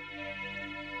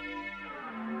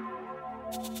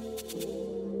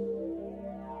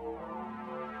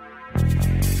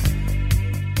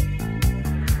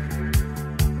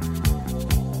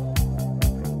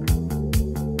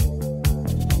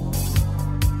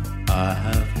 I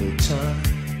have no time,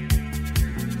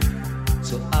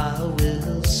 so I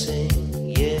will sing,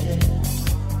 yeah.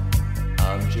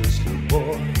 I'm just a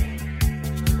boy,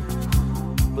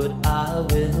 but I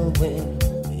will win,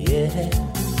 yeah.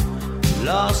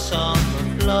 Lost song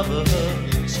of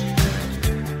lovers,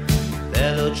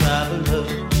 fellow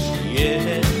travelers,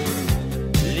 yeah.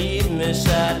 Leave me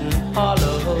sad and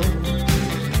hollow,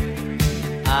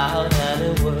 out any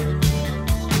words.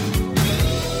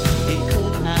 It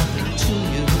could happen to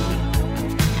you,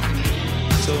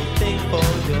 so think for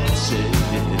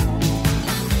yourself.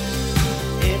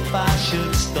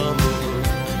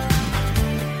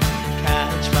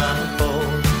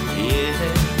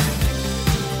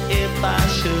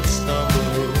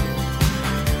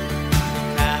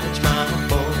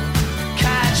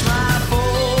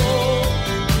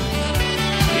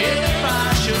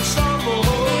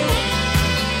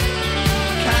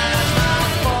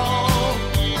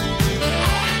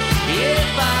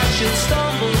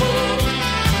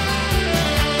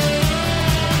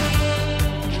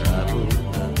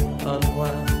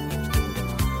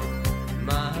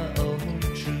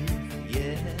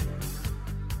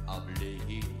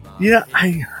 Yeah,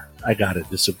 I gotta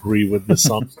disagree with this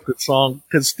song. Good song,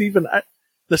 because Stephen,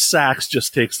 the sax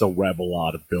just takes the rebel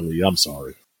out of Billy. I'm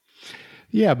sorry.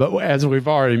 Yeah, but as we've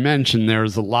already mentioned,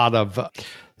 there's a lot of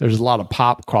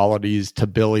pop qualities to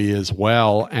Billy as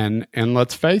well. And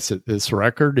let's face it, this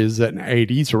record is an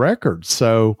 80s record.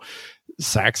 So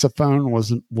saxophone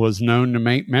was known to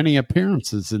make many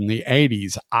appearances in the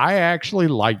 80s. I actually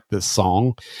like this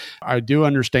song. I do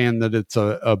understand that it's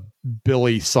a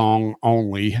Billy song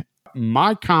only.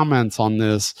 My comments on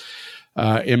this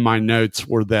in my notes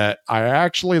were that I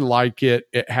actually like it.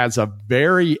 It has a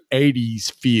very 80s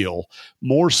feel,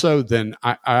 more so than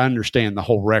I understand the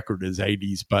whole record is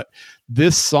 80s, but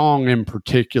this song in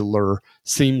particular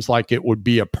seems like it would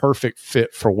be a perfect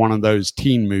fit for one of those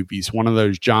teen movies, one of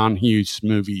those John Hughes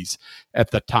movies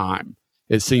at the time.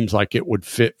 It seems like it would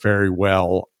fit very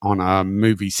well on a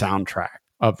movie soundtrack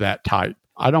of that type.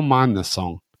 I don't mind this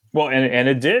song. Well, and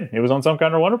it did. It was on Some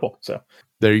Kind of Wonderful. So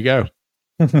there you go.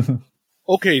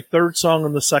 Okay, third song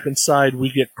on the second side, we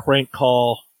get Crank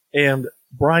Call. And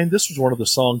Brian, this was one of the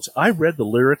songs, I read the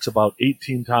lyrics about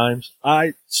 18 times.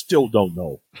 I still don't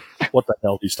know what the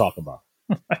hell he's talking about.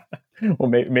 Well,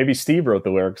 maybe Steve wrote the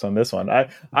lyrics on this one. Yeah,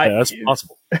 that's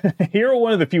possible. Here are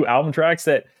one of the few album tracks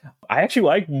that I actually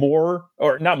like more,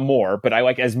 or not more, but I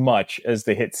like as much as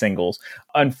the hit singles.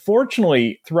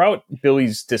 Unfortunately, throughout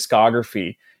Billy's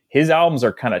discography, his albums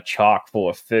are kind of chock full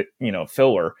of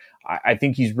filler. I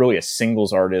think he's really a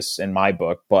singles artist in my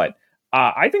book, but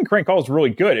I think Crank Call is really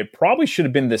good. It probably should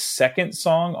have been the second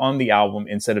song on the album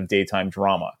instead of Daytime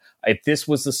Drama. If this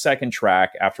was the second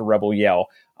track after Rebel Yell,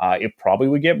 it probably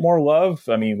would get more love.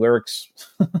 I mean, lyrics,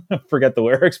 forget the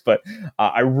lyrics, but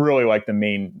I really like the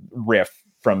main riff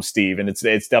from Steve, and it's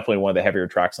definitely one of the heavier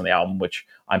tracks on the album, which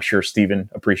I'm sure Steven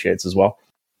appreciates as well.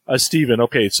 Steven,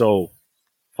 okay, so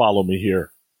follow me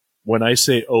here. When I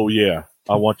say, oh yeah,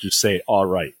 I want you to say, all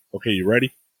right. Okay, you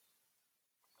ready?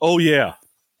 Oh yeah.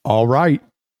 All right.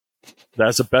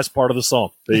 That's the best part of the song.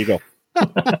 There you go.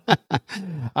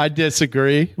 I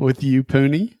disagree with you,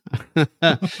 Pooney.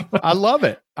 I love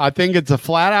it. I think it's a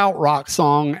flat out rock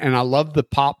song, and I love the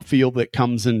pop feel that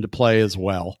comes into play as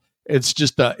well. It's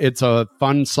just it's a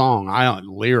fun song.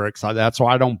 Lyrics. That's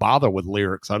why I don't bother with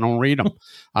lyrics. I don't read them.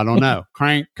 I don't know.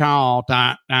 Crank Call.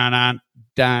 Da, da, da,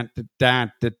 da, da,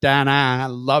 da, da, da. I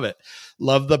love it.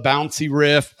 Love the bouncy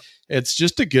riff. It's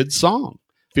just a good song.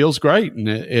 Feels great, and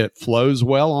it flows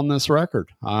well on this record.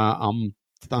 I'm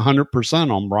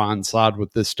 100% on Brian's side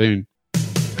with this tune.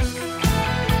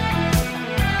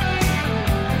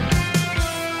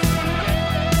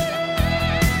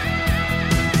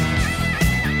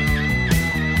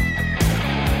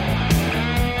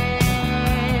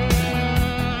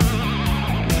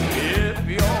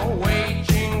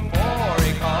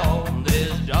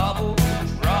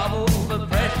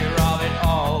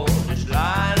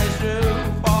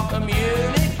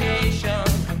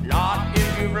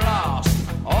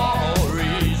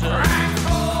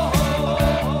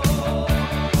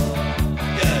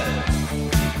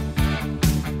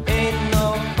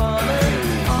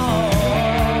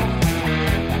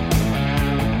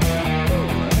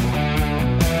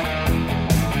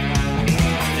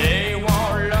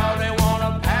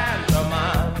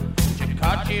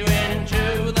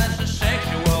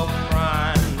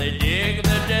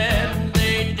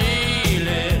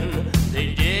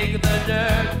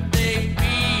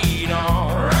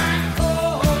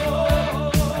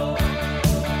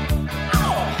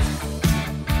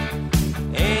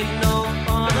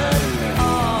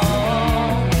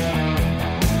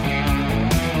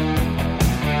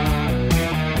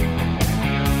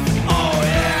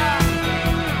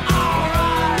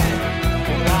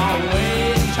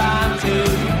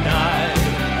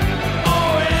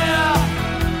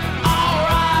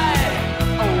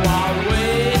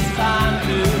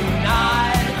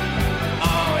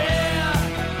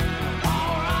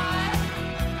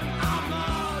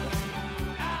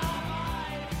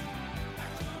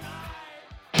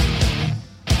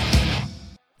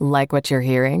 Like what you're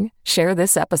hearing? Share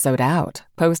this episode out,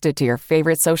 post it to your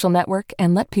favorite social network,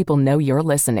 and let people know you're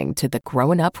listening to the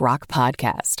Growing Up Rock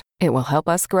podcast. It will help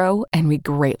us grow, and we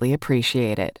greatly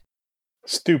appreciate it.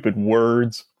 Stupid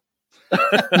words.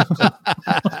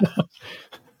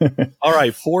 All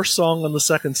right, fourth song on the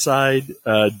second side,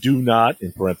 Do Not,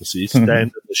 in parentheses, Stand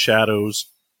in the Shadows.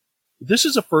 This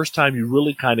is the first time you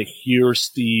really kind of hear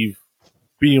Steve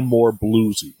being more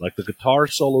bluesy. Like the guitar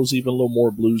solo's even a little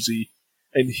more bluesy.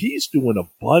 And he's doing a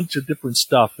bunch of different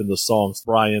stuff in the songs,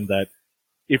 Brian, that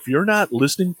if you're not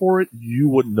listening for it, you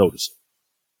wouldn't notice it.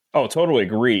 Oh, totally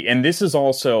agree. And this is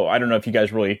also, I don't know if you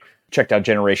guys really checked out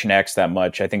Generation X that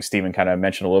much. I think Steven kind of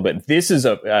mentioned a little bit. This is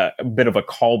a bit of a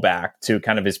callback to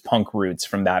kind of his punk roots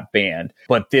from that band,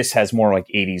 but this has more like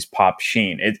 80s pop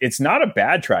sheen. It's not a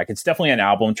bad track. It's definitely an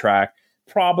album track,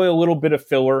 probably a little bit of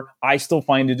filler. I still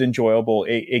find it enjoyable.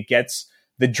 It gets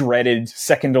the dreaded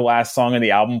second to last song of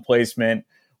the album placement,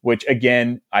 which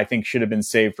again, I think should have been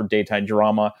saved for Daytime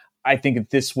Drama. I think if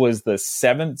this was the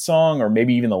 7th song or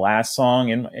maybe even the last song,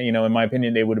 in my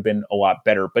opinion, they would have been a lot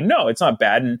better. But no, it's not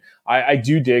bad. And I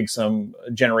do dig some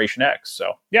Generation X.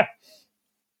 So, yeah.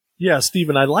 Yeah,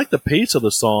 Steven, I like the pace of the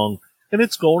song, and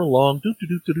it's going along,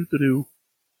 do-do-do-do-do-do.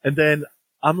 And then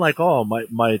I'm like, oh,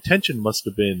 my attention must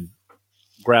have been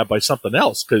grabbed by something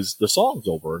else because the song's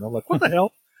over. And I'm like, what the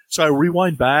hell? So I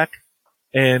rewind back,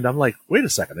 and I'm like, wait a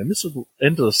second. And this is the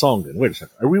end of the song then. Wait a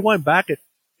second. I rewind back, and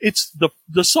it's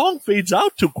the song fades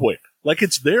out too quick. Like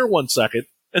it's there 1 second,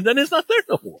 and then it's not there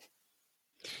no more.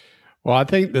 Well, I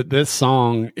think that this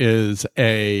song is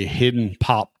a hidden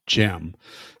pop gem.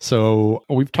 So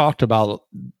we've talked about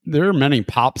there are many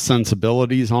pop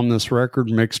sensibilities on this record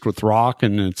mixed with rock,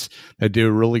 and they do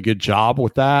a really good job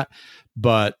with that.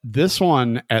 But this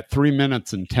one at 3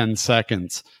 minutes and 10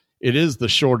 seconds, it is the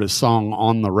shortest song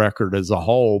on the record as a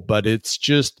whole, but it's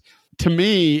just, to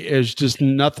me, is just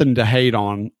nothing to hate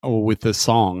on with this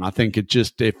song. I think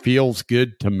it feels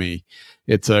good to me.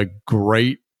 It's a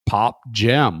great pop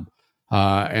gem.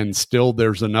 And still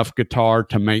there's enough guitar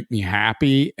to make me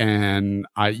happy. And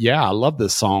I love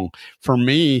this song. For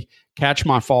me, Catch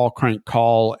My Fall, Crank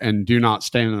Call, and Do Not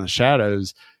Stand in the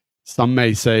Shadows. Some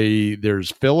may say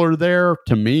there's filler there.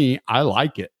 To me, I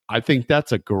like it. I think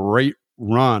that's a great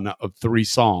run of 3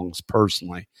 songs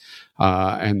personally.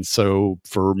 And so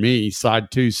for me,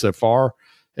 side 2 so far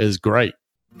is great.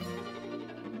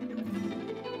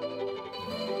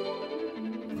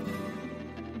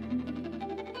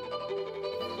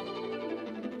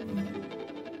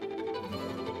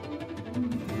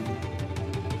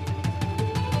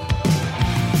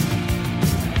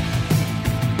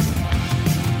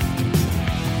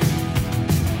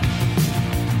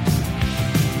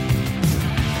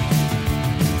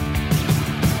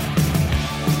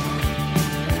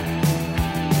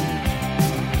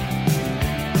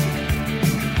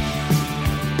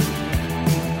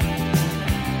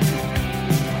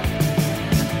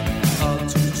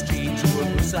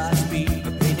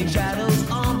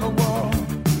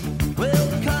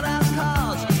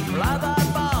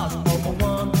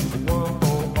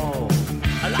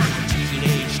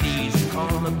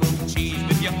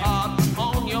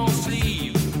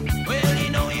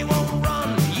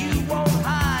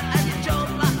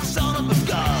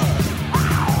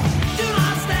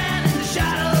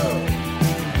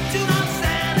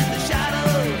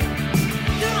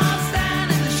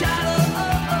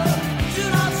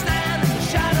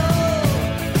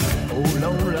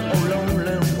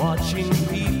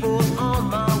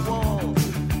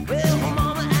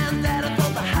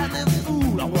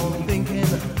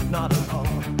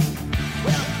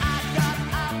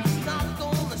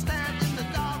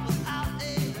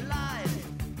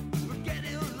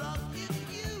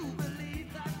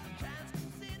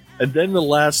 And then the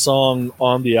last song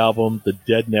on the album, The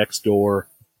Dead Next Door.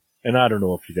 And I don't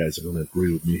know if you guys are going to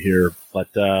agree with me here, but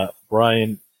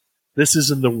Brian, this is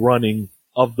in the running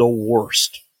of the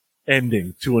worst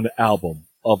ending to an album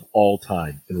of all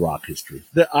time in rock history.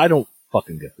 I don't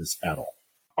fucking get this at all.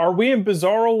 Are we in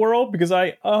Bizarro World? Because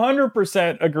I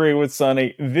 100% agree with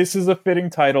Sonny. This is a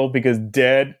fitting title because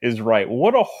dead is right.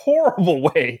 What a horrible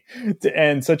way to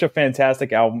end such a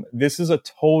fantastic album. This is a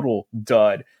total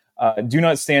dud. Do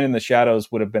Not Stand in the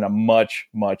Shadows would have been a much,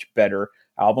 much better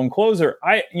album closer.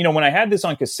 When I had this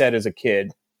on cassette as a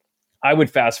kid, I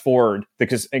would fast forward the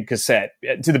cassette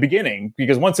to the beginning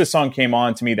because once this song came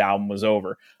on, to me, the album was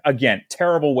over. Again,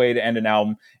 terrible way to end an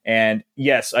album. And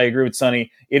yes, I agree with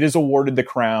Sonny. It is awarded the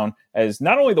crown as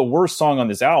not only the worst song on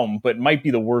this album, but might be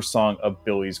the worst song of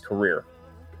Billy's career.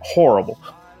 Horrible.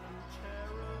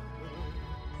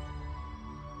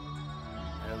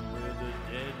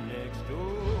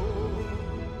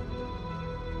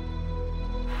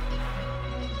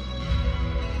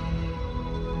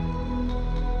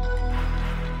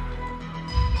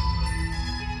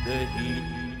 The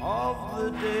heat of the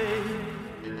day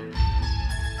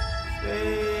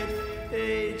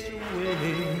fades away.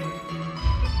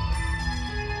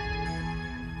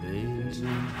 Fades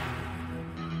away.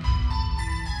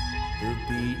 The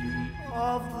beat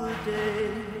of the day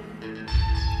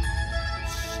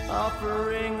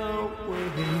suffering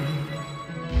away.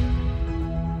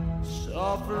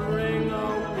 Suffering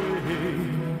away.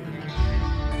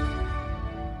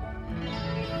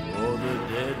 For the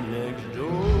dead next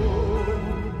door.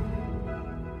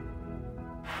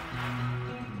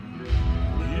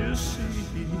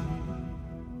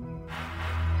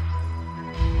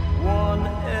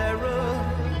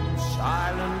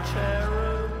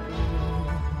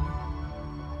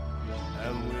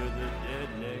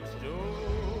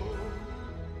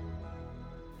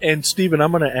 And Stephen,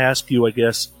 I'm going to ask you, I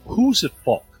guess, who's at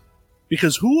fault?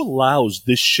 Because who allows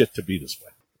this shit to be this way?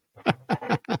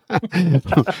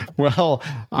 Well,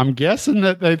 I'm guessing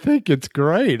that they think it's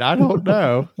great. I don't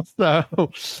know.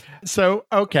 So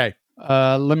okay.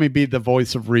 Let me be the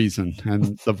voice of reason,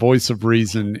 and the voice of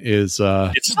reason is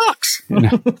it sucks.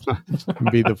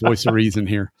 Be the voice of reason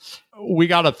here. We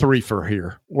got a threefer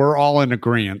here. We're all in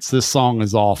agreement. This song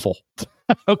is awful.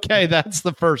 Okay, that's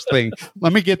the first thing.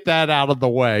 Let me get that out of the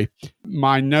way.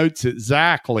 My notes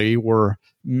exactly were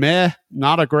meh,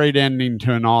 not a great ending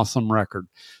to an awesome record.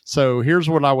 So here's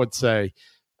what I would say.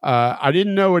 I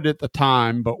didn't know it at the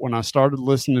time, but when I started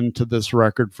listening to this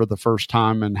record for the first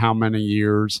time in how many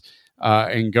years,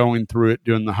 and going through it,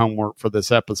 doing the homework for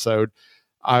this episode,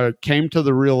 I came to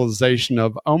the realization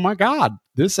of, oh my God,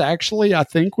 this actually, I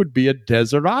think, would be a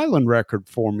desert island record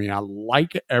for me. I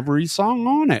like every song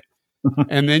on it.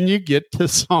 And then you get to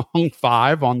song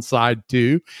 5 on side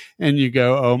 2 and you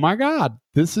go, oh my God,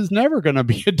 this is never going to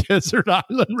be a desert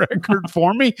island record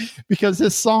for me because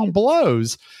this song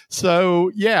blows. So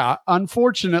yeah,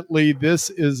 unfortunately, this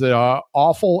is an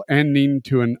awful ending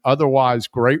to an otherwise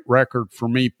great record for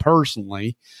me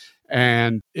personally.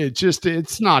 And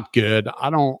it's not good. I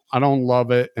don't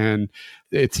love it. And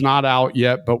it's not out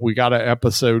yet, but we got an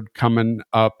episode coming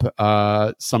up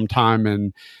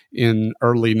sometime in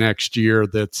early next year.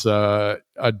 That's a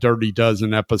Dirty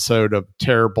Dozen episode of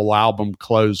terrible album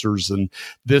closers. And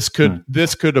this could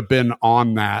have been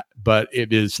on that, but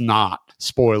it is not.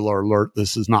 Spoiler alert.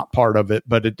 This is not part of it,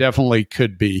 but it definitely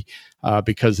could be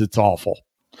because it's awful.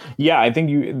 Yeah, I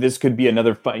think this could be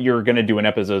another you're going to do an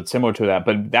episode similar to that,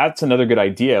 but that's another good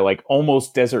idea, like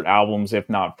almost desert albums, if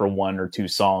not for 1 or 2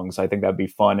 songs. I think that'd be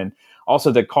fun. And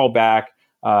also to call back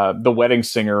The Wedding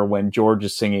Singer when George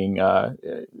is singing,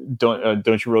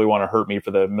 don't you really want to hurt me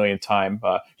for the millionth time?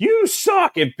 You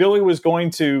suck! If Billy was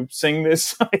going to sing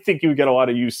this, I think you would get a lot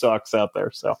of you sucks out there.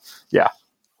 So, yeah.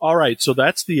 All right, so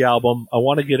that's the album. I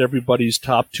want to get everybody's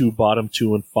top 2, bottom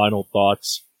 2, and final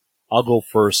thoughts. I'll go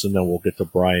first, and then we'll get to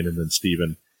Brian and then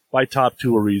Steven. My top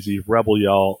 2 are easy. Rebel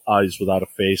Yell, Eyes Without a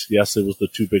Face. Yes, it was the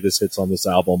 2 biggest hits on this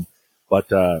album, but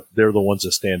they're the ones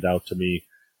that stand out to me.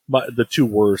 The 2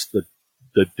 worst,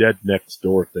 the Dead Next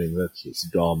Door thing, that's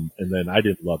just dumb. And then I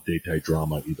didn't love Daytime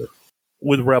Drama either.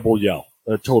 With Rebel Yell,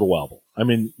 a total album. I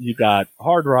mean, you got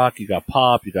hard rock, you got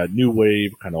pop, you got new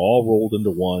wave, kind of all rolled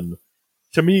into one.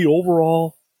 To me,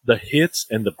 overall, the hits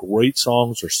and the great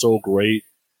songs are so great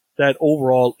that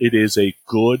overall it is a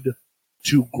good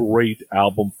to great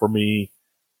album for me.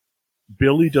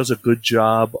 Billy does a good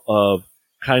job of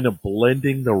kind of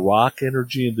blending the rock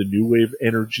energy and the new wave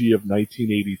energy of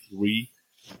 1983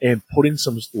 and putting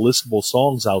some listenable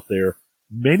songs out there.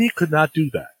 Many could not do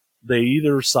that. They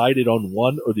either sided on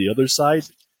one or the other side.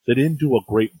 They didn't do a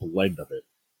great blend of it.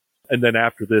 And then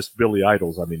after this, Billy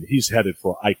Idol, I mean, he's headed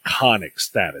for iconic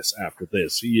status after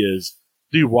this. He is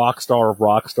the rock star of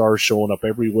rock stars, showing up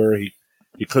everywhere he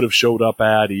could have showed up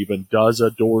at. He even does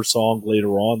a Doors song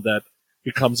later on that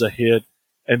becomes a hit.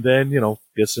 And then,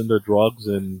 gets into drugs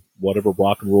and whatever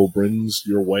rock and roll brings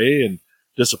your way and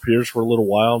disappears for a little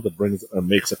while that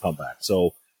makes a comeback.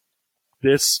 So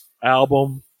this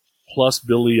album plus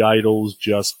Billy Idol's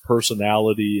just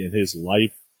personality and his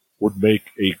life would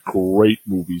make a great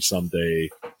movie someday.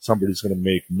 Somebody's going to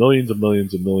make millions and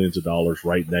millions and millions of dollars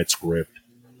writing that script.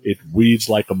 It reads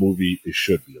like a movie. It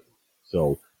should be a movie.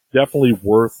 So definitely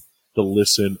worth the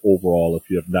listen overall if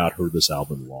you have not heard this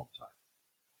album in a long time.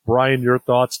 Brian, your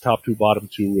thoughts, top 2, bottom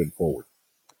 2, and forward.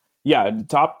 Yeah,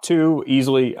 top 2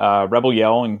 easily, Rebel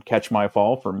Yell and Catch My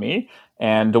Fall for me.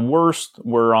 And the worst,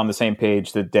 we're on the same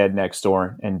page, The Dead Next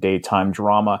Door and Daytime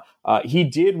Drama. He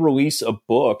did release a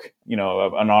book, an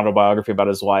autobiography about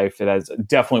his life. It is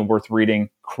definitely worth reading.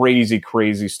 Crazy,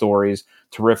 crazy stories,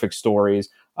 terrific stories.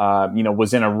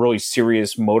 Was in a really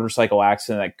serious motorcycle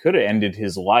accident that could have ended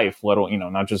his life, let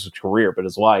alone, not just his career, but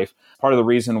his life. Part of the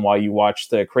reason why you watch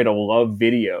the Cradle of Love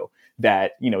video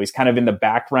that, he's kind of in the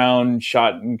background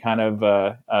shot in kind of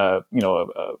a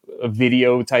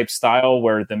video type style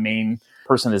where the main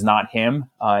person is not him.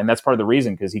 And that's part of the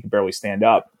reason because he can barely stand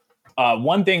up.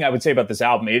 One thing I would say about this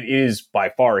album, it is by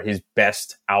far his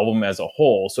best album as a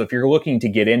whole. So if you're looking to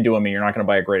get into him and you're not going to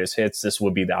buy a greatest hits, this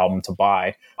would be the album to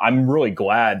buy. I'm really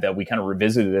glad that we kind of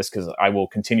revisited this because I will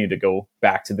continue to go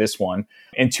back to this one.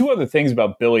 And 2 other things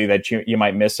about Billy that you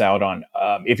might miss out on.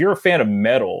 If you're a fan of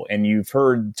metal and you've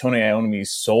heard Tony Iommi's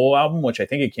Soul album, which I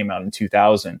think it came out in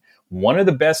 2000, one of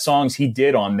the best songs he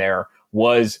did on there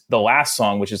was the last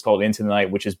song, which is called Into the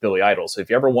Night, which is Billy Idol. So if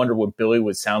you ever wonder what Billy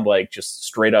would sound like, just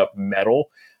straight up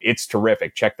metal, it's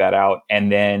terrific. Check that out. And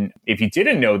then if you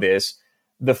didn't know this,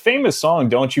 The famous song,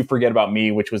 Don't You Forget About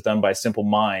Me, which was done by Simple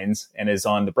Minds and is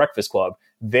on The Breakfast Club,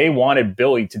 they wanted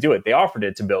Billy to do it. They offered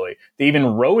it to Billy. They even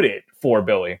wrote it for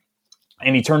Billy.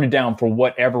 And he turned it down for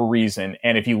whatever reason.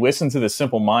 And if you listen to the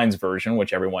Simple Minds version,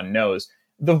 which everyone knows,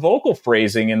 the vocal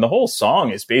phrasing in the whole song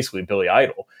is basically Billy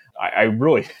Idol. I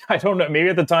don't know. Maybe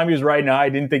at the time he was writing, I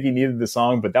didn't think he needed the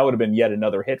song, but that would have been yet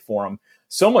another hit for him.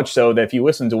 So much so that if you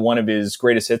listen to one of his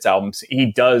greatest hits albums,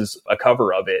 he does a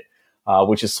cover of it,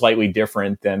 which is slightly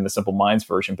different than the Simple Minds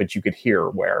version. But you could hear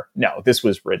where, no, this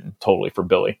was written totally for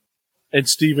Billy. And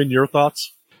Steven, your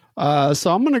thoughts?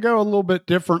 So I'm going to go a little bit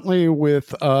differently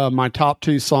with my top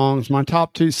two songs. My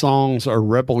top two songs are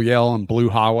Rebel Yell and Blue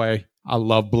Highway. I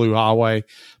love Blue Highway.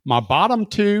 My bottom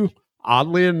two,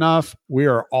 oddly enough, we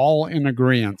are all in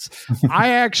agreement. I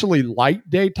actually like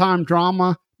Daytime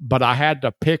Drama, but I had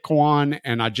to pick one,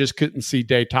 and I just couldn't see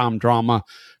Daytime Drama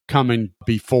coming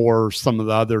before some of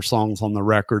the other songs on the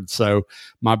record. So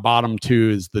my bottom two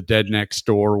is The Dead Next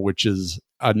Door, which is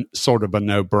a sort of a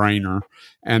no-brainer,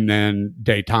 and then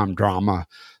Daytime Drama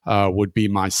would be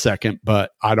my second,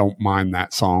 but I don't mind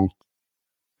that song.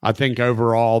 I think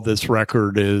overall this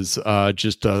record is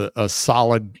just a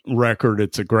solid record.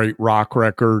 It's a great rock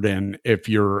record, and if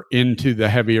you're into the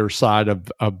heavier side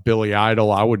of Billy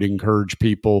Idol, I would encourage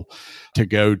people to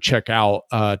go check out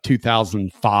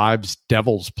 2005's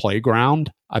Devil's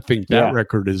Playground. I think that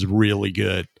record is really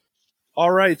good.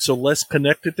 All right, so let's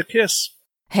connect it to Kiss.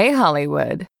 Hey,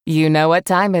 Hollywood, you know what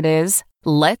time it is.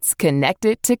 Let's connect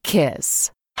it to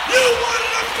Kiss. You wanted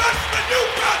the best, but you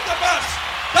got the best.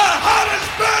 The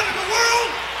hottest band in the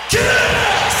world,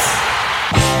 Kiss!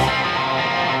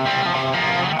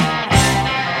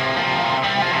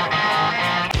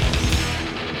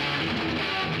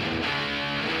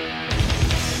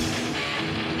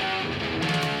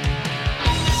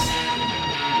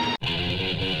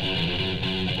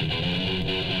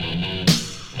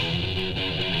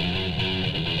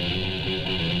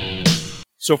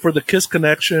 So for the Kiss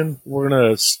connection, we're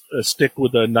going to stick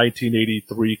with the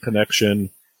 1983 connection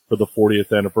for the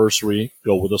 40th anniversary.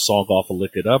 Go with a song off of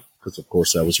Lick It Up, because of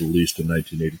course that was released in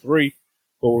 1983.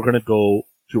 But we're going to go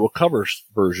to a cover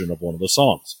version of one of the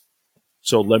songs.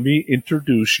 So let me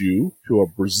introduce you to a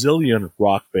Brazilian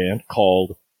rock band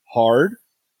called Hard,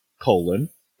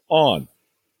 On.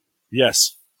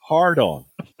 Yes, Hard On.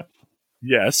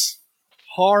 Yes,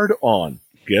 Hard On.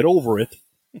 Get over it.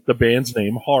 The band's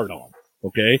name, Hard On.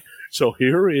 Okay, so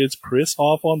here is Chris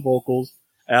Hoff on vocals,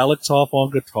 Alex Hoff on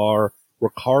guitar,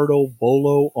 Ricardo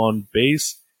Bolo on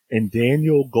bass, and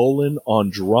Daniel Golan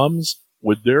on drums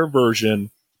with their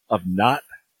version of Not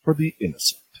for the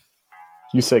Innocent.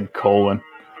 You said colon.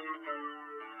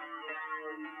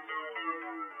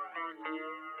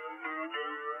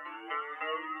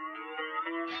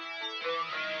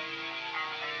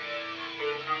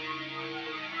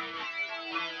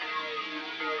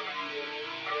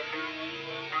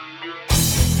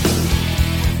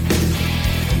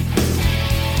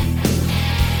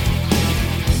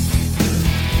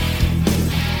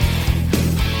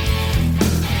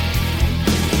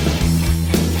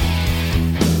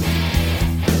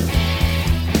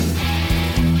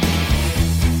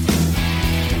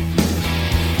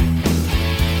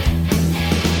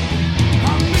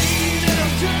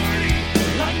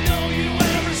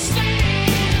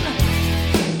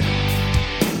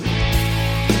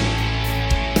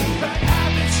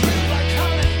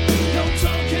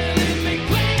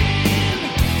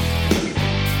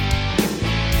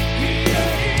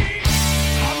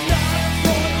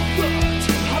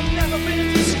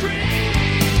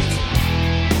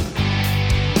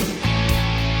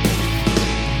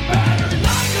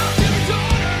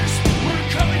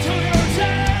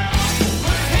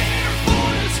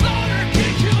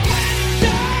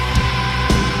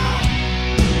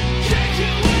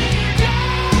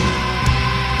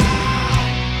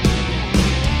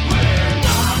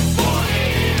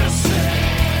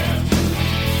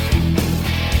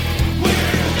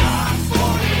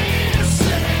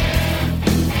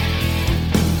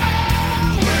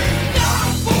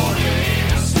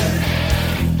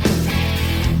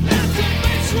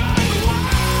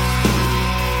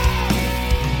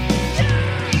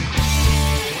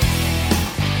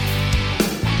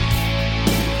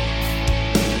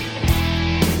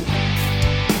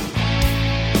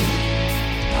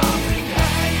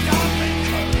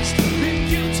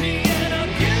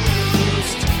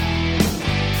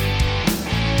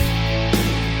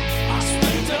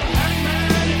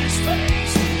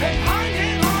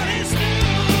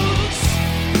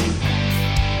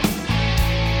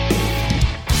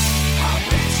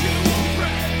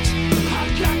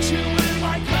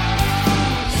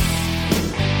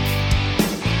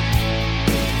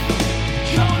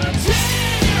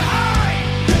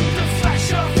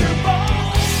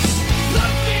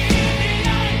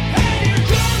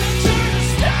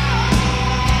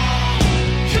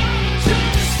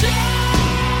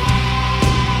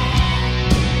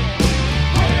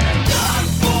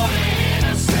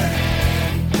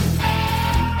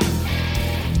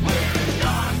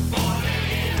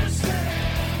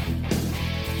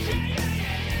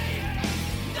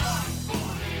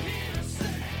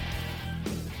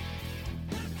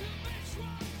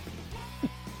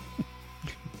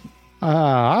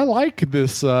 I like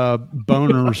this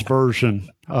Boner's version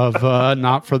of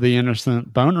Not for the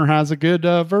Innocent. Boner has a good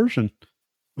version.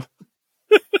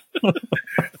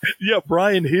 Yeah,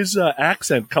 Brian, his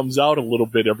accent comes out a little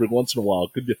bit every once in a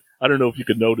while. I don't know if you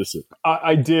could notice it.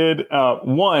 I did.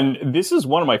 This is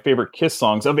one of my favorite Kiss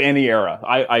songs of any era.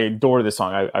 I adore this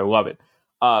song. I love it.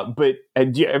 But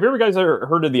have you ever guys ever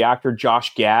heard of the actor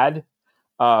Josh Gad?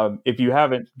 If you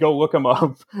haven't, go look him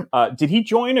up. Did he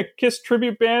join a Kiss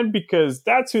tribute band? Because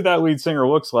that's who that lead singer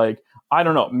looks like. I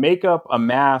don't know. Makeup, a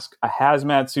mask, a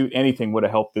hazmat suit, anything would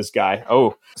have helped this guy.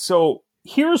 Oh, so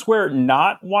here's where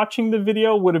not watching the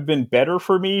video would have been better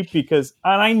for me, because,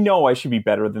 and I know I should be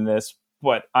better than this,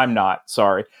 but I'm not.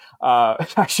 Sorry.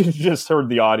 I should have just heard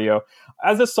the audio.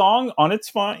 As a song, it's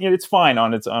fine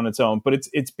on its own, but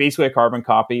it's basically a carbon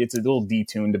copy. It's a little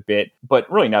detuned a bit,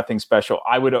 but really nothing special.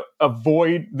 I would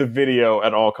avoid the video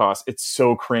at all costs. It's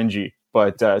so cringy.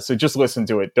 But so just listen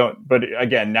to it. But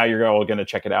again, now you're all going to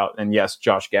check it out. And yes,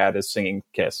 Josh Gad is singing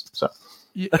Kiss. So.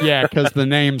 Yeah, because the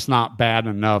name's not bad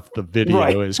enough. The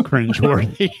video is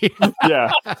cringeworthy.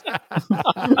 Yeah.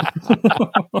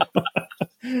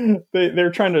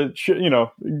 They're trying to,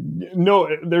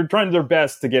 they're trying their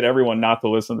best to get everyone not to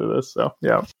listen to this. So,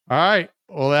 yeah. All right.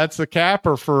 Well, that's the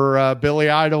capper for Billy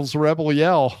Idol's Rebel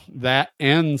Yell. That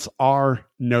ends our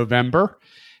November.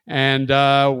 And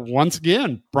once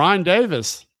again, Brian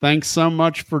Davis, thanks so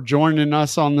much for joining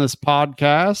us on this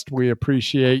podcast. We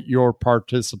appreciate your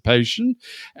participation.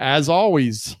 As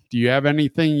always, do you have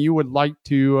anything you would like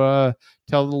to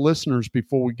tell the listeners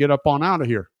before we get up on out of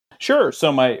here? Sure.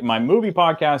 So my movie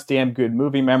podcast, Damn Good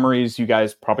Movie Memories, you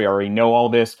guys probably already know all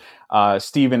this.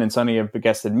 Steven and Sonny have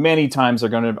guested many times. They're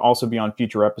going to also be on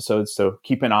future episodes, so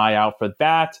keep an eye out for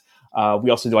that.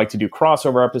 We also like to do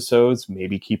crossover episodes.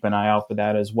 Maybe keep an eye out for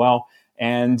that as well.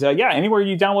 And anywhere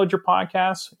you download your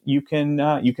podcasts, you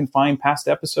can find past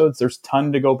episodes. There's a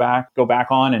ton to go back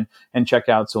on and check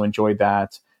out. So enjoy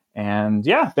that. And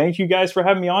thank you guys for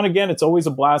having me on again. It's always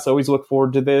a blast. I always look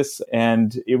forward to this.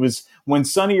 And it was when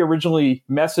Sonny originally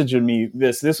messaged me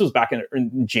this was back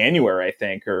in January, I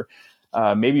think, or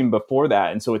maybe even before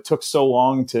that. And so it took so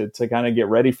long to kind of get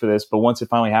ready for this. But once it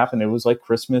finally happened, it was like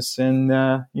Christmas in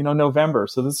November.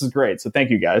 So this is great. So thank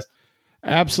you guys.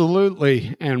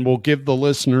 Absolutely. And we'll give the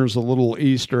listeners a little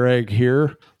Easter egg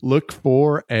here. Look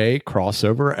for a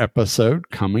crossover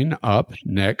episode coming up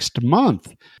next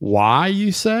month. Why,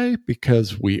 you say?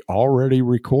 Because we already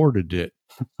recorded it.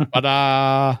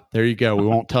 But there you go. We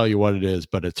won't tell you what it is,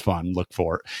 but it's fun. Look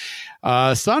for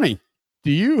it. Sonny,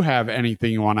 do you have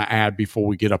anything you want to add before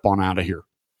we get up on out of here?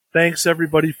 Thanks,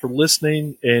 everybody, for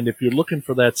listening. And if you're looking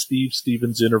for that Steve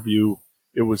Stevens interview,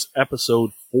 it was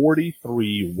episode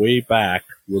 43 way back,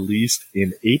 released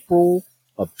in April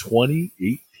of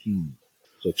 2018.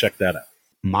 So check that out.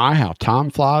 My, how time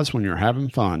flies when you're having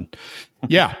fun.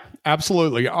 Yeah,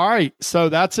 absolutely. All right. So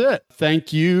that's it.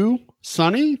 Thank you,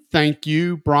 Sonny. Thank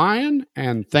you, Brian.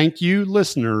 And thank you,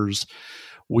 listeners.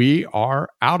 We are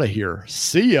out of here.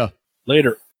 See ya.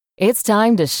 Later. It's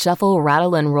time to shuffle,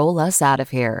 rattle, and roll us out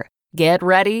of here. Get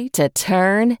ready to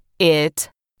turn it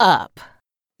up.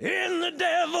 In the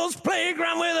devil's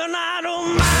playground with an idle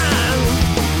mind,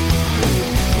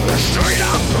 straight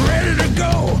up, ready to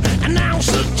go, announce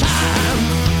the time.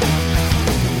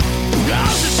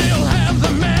 Does it still have the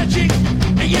magic?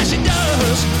 Yes, it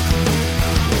does.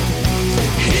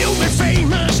 He'll be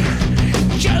famous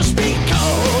just because.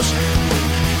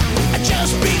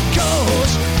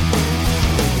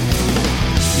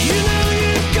 You know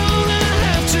you're gonna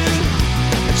have to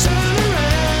turn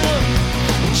around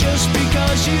just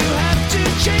because you have to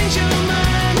change your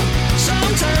mind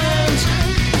sometimes.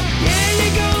 Yeah,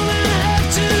 you're gonna have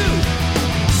to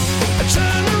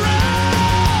turn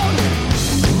around.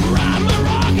 Ride my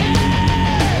rocket.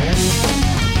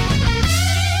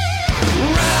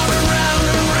 Round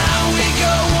and round we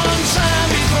go one time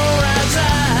before I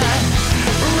die.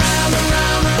 Round and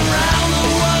round the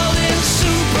world in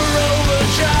super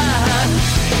overdrive.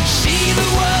 See the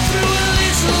world through a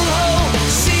little hole.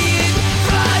 See it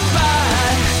fly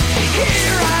by.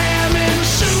 Here I am in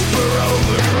super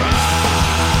overdrive.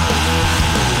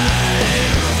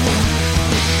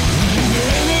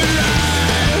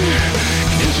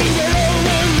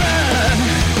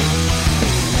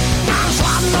 I'm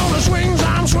sliding on the swings,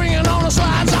 I'm swinging on the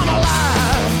slides, I'm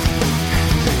alive.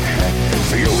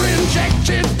 Fuel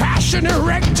injected, passion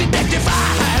erected,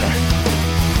 dectified.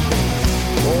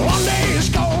 One day it's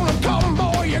gonna come,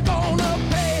 boy, you're gonna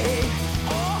pay.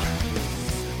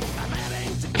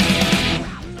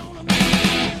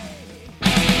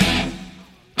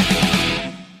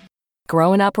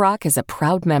 Growing Up Rock is a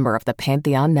proud member of the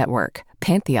Pantheon Network.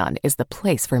 Pantheon is the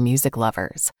place for music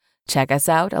lovers. Check us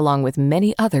out along with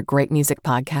many other great music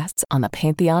podcasts on the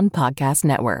Pantheon Podcast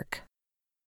Network.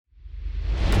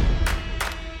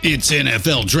 It's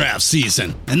NFL draft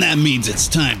season, and that means it's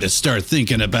time to start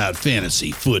thinking about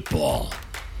fantasy football.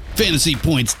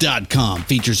 FantasyPoints.com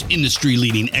features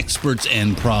industry-leading experts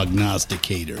and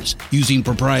prognosticators using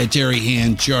proprietary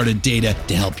hand-charted data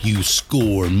to help you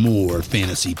score more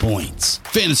fantasy points.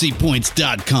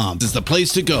 FantasyPoints.com is the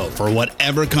place to go for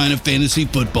whatever kind of fantasy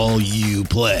football you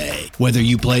play. Whether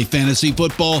you play fantasy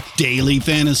football, daily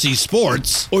fantasy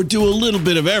sports, or do a little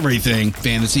bit of everything,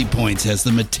 Fantasy Points has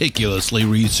the meticulously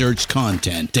researched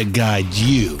content to guide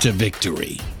you to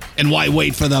victory. And why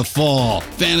wait for the fall?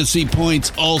 Fantasy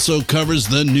Points also covers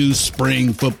the new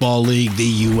spring football league,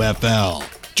 the UFL.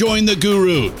 Join the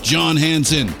guru, John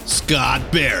Hansen,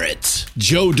 Scott Barrett,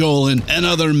 Joe Dolan, and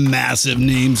other massive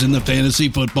names in the fantasy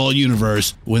football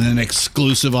universe with an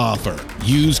exclusive offer.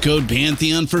 Use code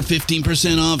Pantheon for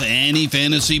 15% off any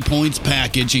Fantasy Points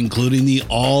package, including the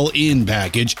all-in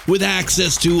package, with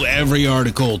access to every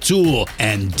article, tool,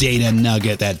 and data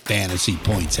nugget that Fantasy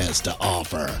Points has to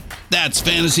offer. That's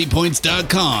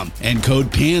FantasyPoints.com and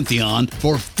code Pantheon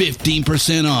for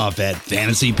 15% off at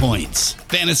Fantasy Points.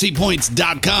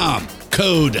 FantasyPoints.com,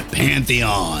 code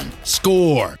Pantheon.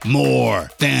 Score more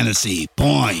fantasy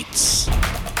points.